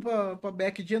válido para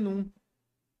back de enum.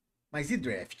 Mas e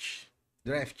draft?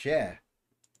 Draft é?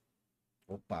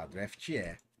 Opa, draft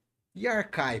é. E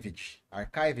archived?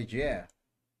 Archived é?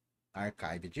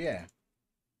 Archived é.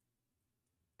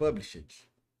 Published?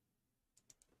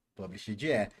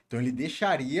 Published é. Então ele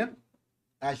deixaria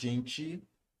a gente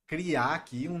criar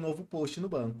aqui um novo post no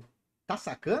banco. Tá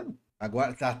sacando?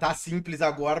 Agora tá simples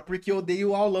agora porque eu dei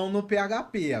o aulão no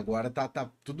PHP. Agora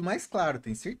tá tudo mais claro,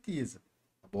 tenho certeza.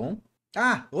 Tá bom?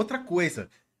 Ah, outra coisa.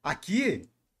 Aqui,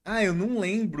 eu não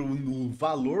lembro no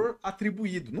valor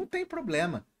atribuído. Não tem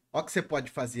problema. Ó o que você pode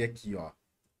fazer aqui, ó.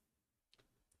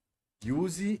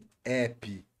 use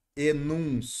app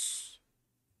enums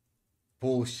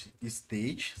post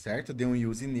state, certo? Eu dei um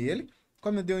use nele.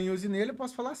 Como eu dei um use nele, eu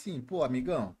posso falar assim, pô,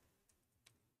 amigão,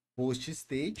 post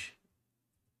state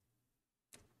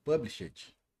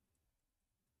published.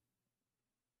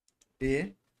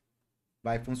 E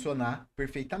vai funcionar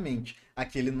perfeitamente.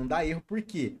 Aqui ele não dá erro,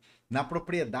 porque na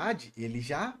propriedade ele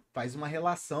já faz uma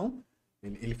relação,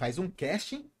 ele faz um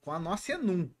casting com a nossa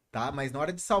enum, tá? Mas na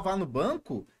hora de salvar no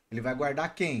banco, ele vai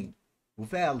guardar quem? O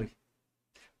value.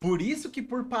 Por isso que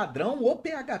por padrão o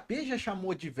PHP já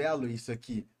chamou de value isso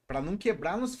aqui, para não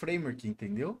quebrar nos framework,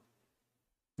 entendeu?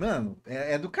 Mano,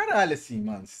 é do caralho assim,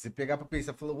 mano. Se você pegar pra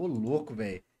pensar, falou, ô louco,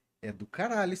 velho. É do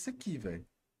caralho isso aqui, velho.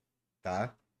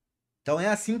 Tá? Então é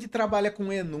assim que trabalha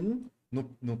com enum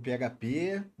no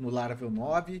PHP, no Laravel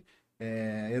 9,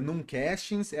 enum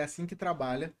castings, é assim que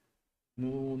trabalha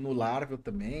no Laravel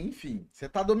também. Enfim, você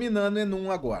está dominando enum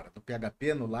agora, no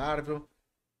PHP, no Laravel.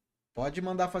 Pode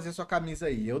mandar fazer sua camisa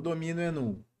aí. Eu domino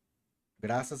enum,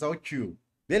 graças ao tio.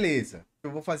 Beleza. Eu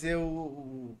vou fazer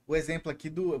o exemplo aqui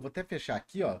do. Eu vou até fechar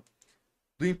aqui, ó.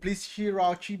 Do implicit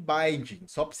route binding,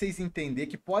 só para vocês entenderem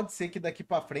que pode ser que daqui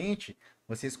para frente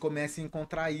vocês comecem a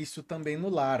encontrar isso também no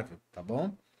Laravel, tá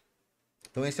bom?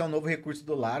 Então esse é um novo recurso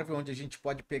do Laravel, onde a gente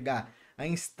pode pegar a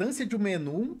instância de um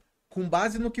menu com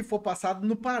base no que for passado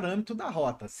no parâmetro da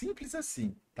rota, simples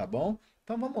assim, tá bom?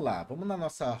 Então vamos lá, vamos na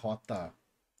nossa rota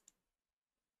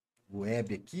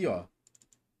web aqui, ó.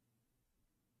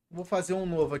 Vou fazer um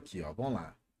novo aqui, ó. Vamos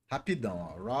lá, rapidão,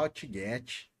 ó. Route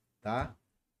get, tá?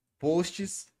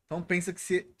 Posts. Então pensa que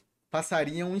você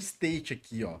passaria um state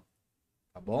aqui, ó.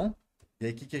 Tá bom? E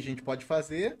aí o que a gente pode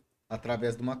fazer?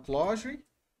 Através de uma closure.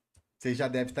 Você já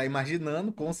deve estar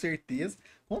imaginando, com certeza.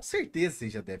 Com certeza você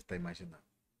já deve estar imaginando.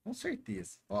 Com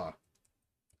certeza. Ó.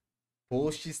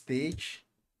 Post state,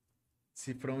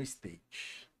 cifrão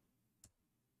state.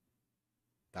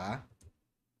 Tá?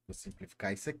 Vou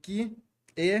simplificar isso aqui.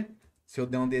 E se eu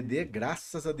der um DD,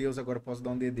 graças a Deus, agora eu posso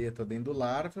dar um DD. Eu tô dentro do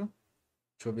Laravel.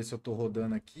 Deixa eu ver se eu tô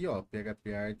rodando aqui, ó.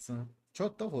 PHP Artisan.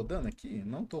 Tô rodando aqui?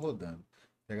 Não tô rodando.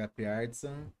 PHP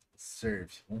Artisan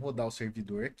Serve. Vamos rodar o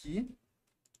servidor aqui.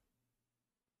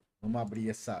 Vamos abrir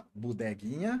essa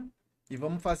bodeguinha. E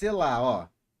vamos fazer lá, ó.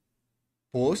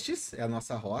 Posts é a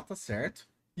nossa rota, certo?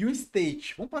 E o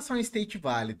state. Vamos passar um state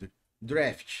válido.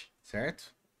 Draft,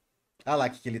 certo? Olha lá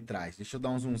o que ele traz. Deixa eu dar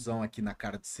um zoomzão aqui na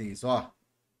cara de vocês, ó.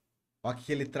 Ó o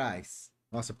que ele traz.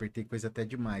 Nossa, apertei coisa até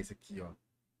demais aqui, ó.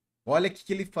 Olha o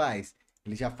que ele faz.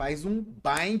 Ele já faz um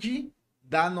bind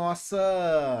da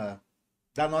nossa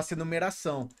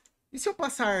enumeração. E se eu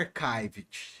passar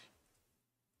archived?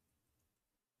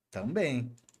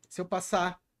 Também. Se eu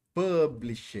passar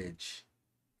published?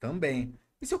 Também.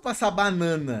 E se eu passar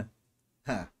banana?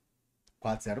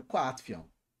 404, fião.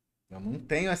 Eu não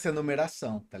tenho essa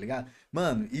enumeração, tá ligado?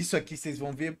 Mano, isso aqui vocês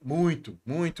vão ver muito,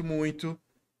 muito, muito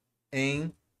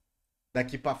em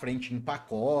daqui pra frente em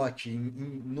pacote,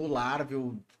 no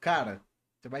Laravel. Cara,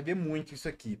 você vai ver muito isso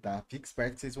aqui, tá? Fique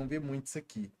esperto que vocês vão ver muito isso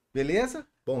aqui. Beleza?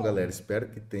 Bom, galera, espero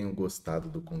que tenham gostado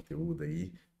do conteúdo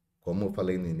aí. Como eu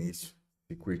falei no início,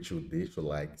 se curtiu, deixa o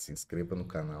like, se inscreva no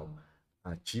canal,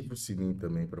 ative o sininho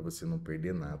também para você não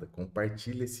perder nada.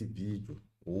 Compartilhe esse vídeo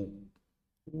ou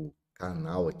o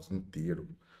canal aqui inteiro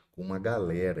com uma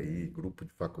galera aí, grupo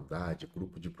de faculdade,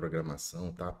 grupo de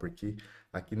programação, tá? Porque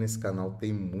aqui nesse canal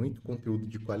tem muito conteúdo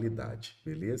de qualidade,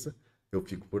 beleza? Eu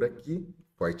fico por aqui,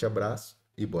 forte abraço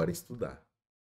e bora estudar.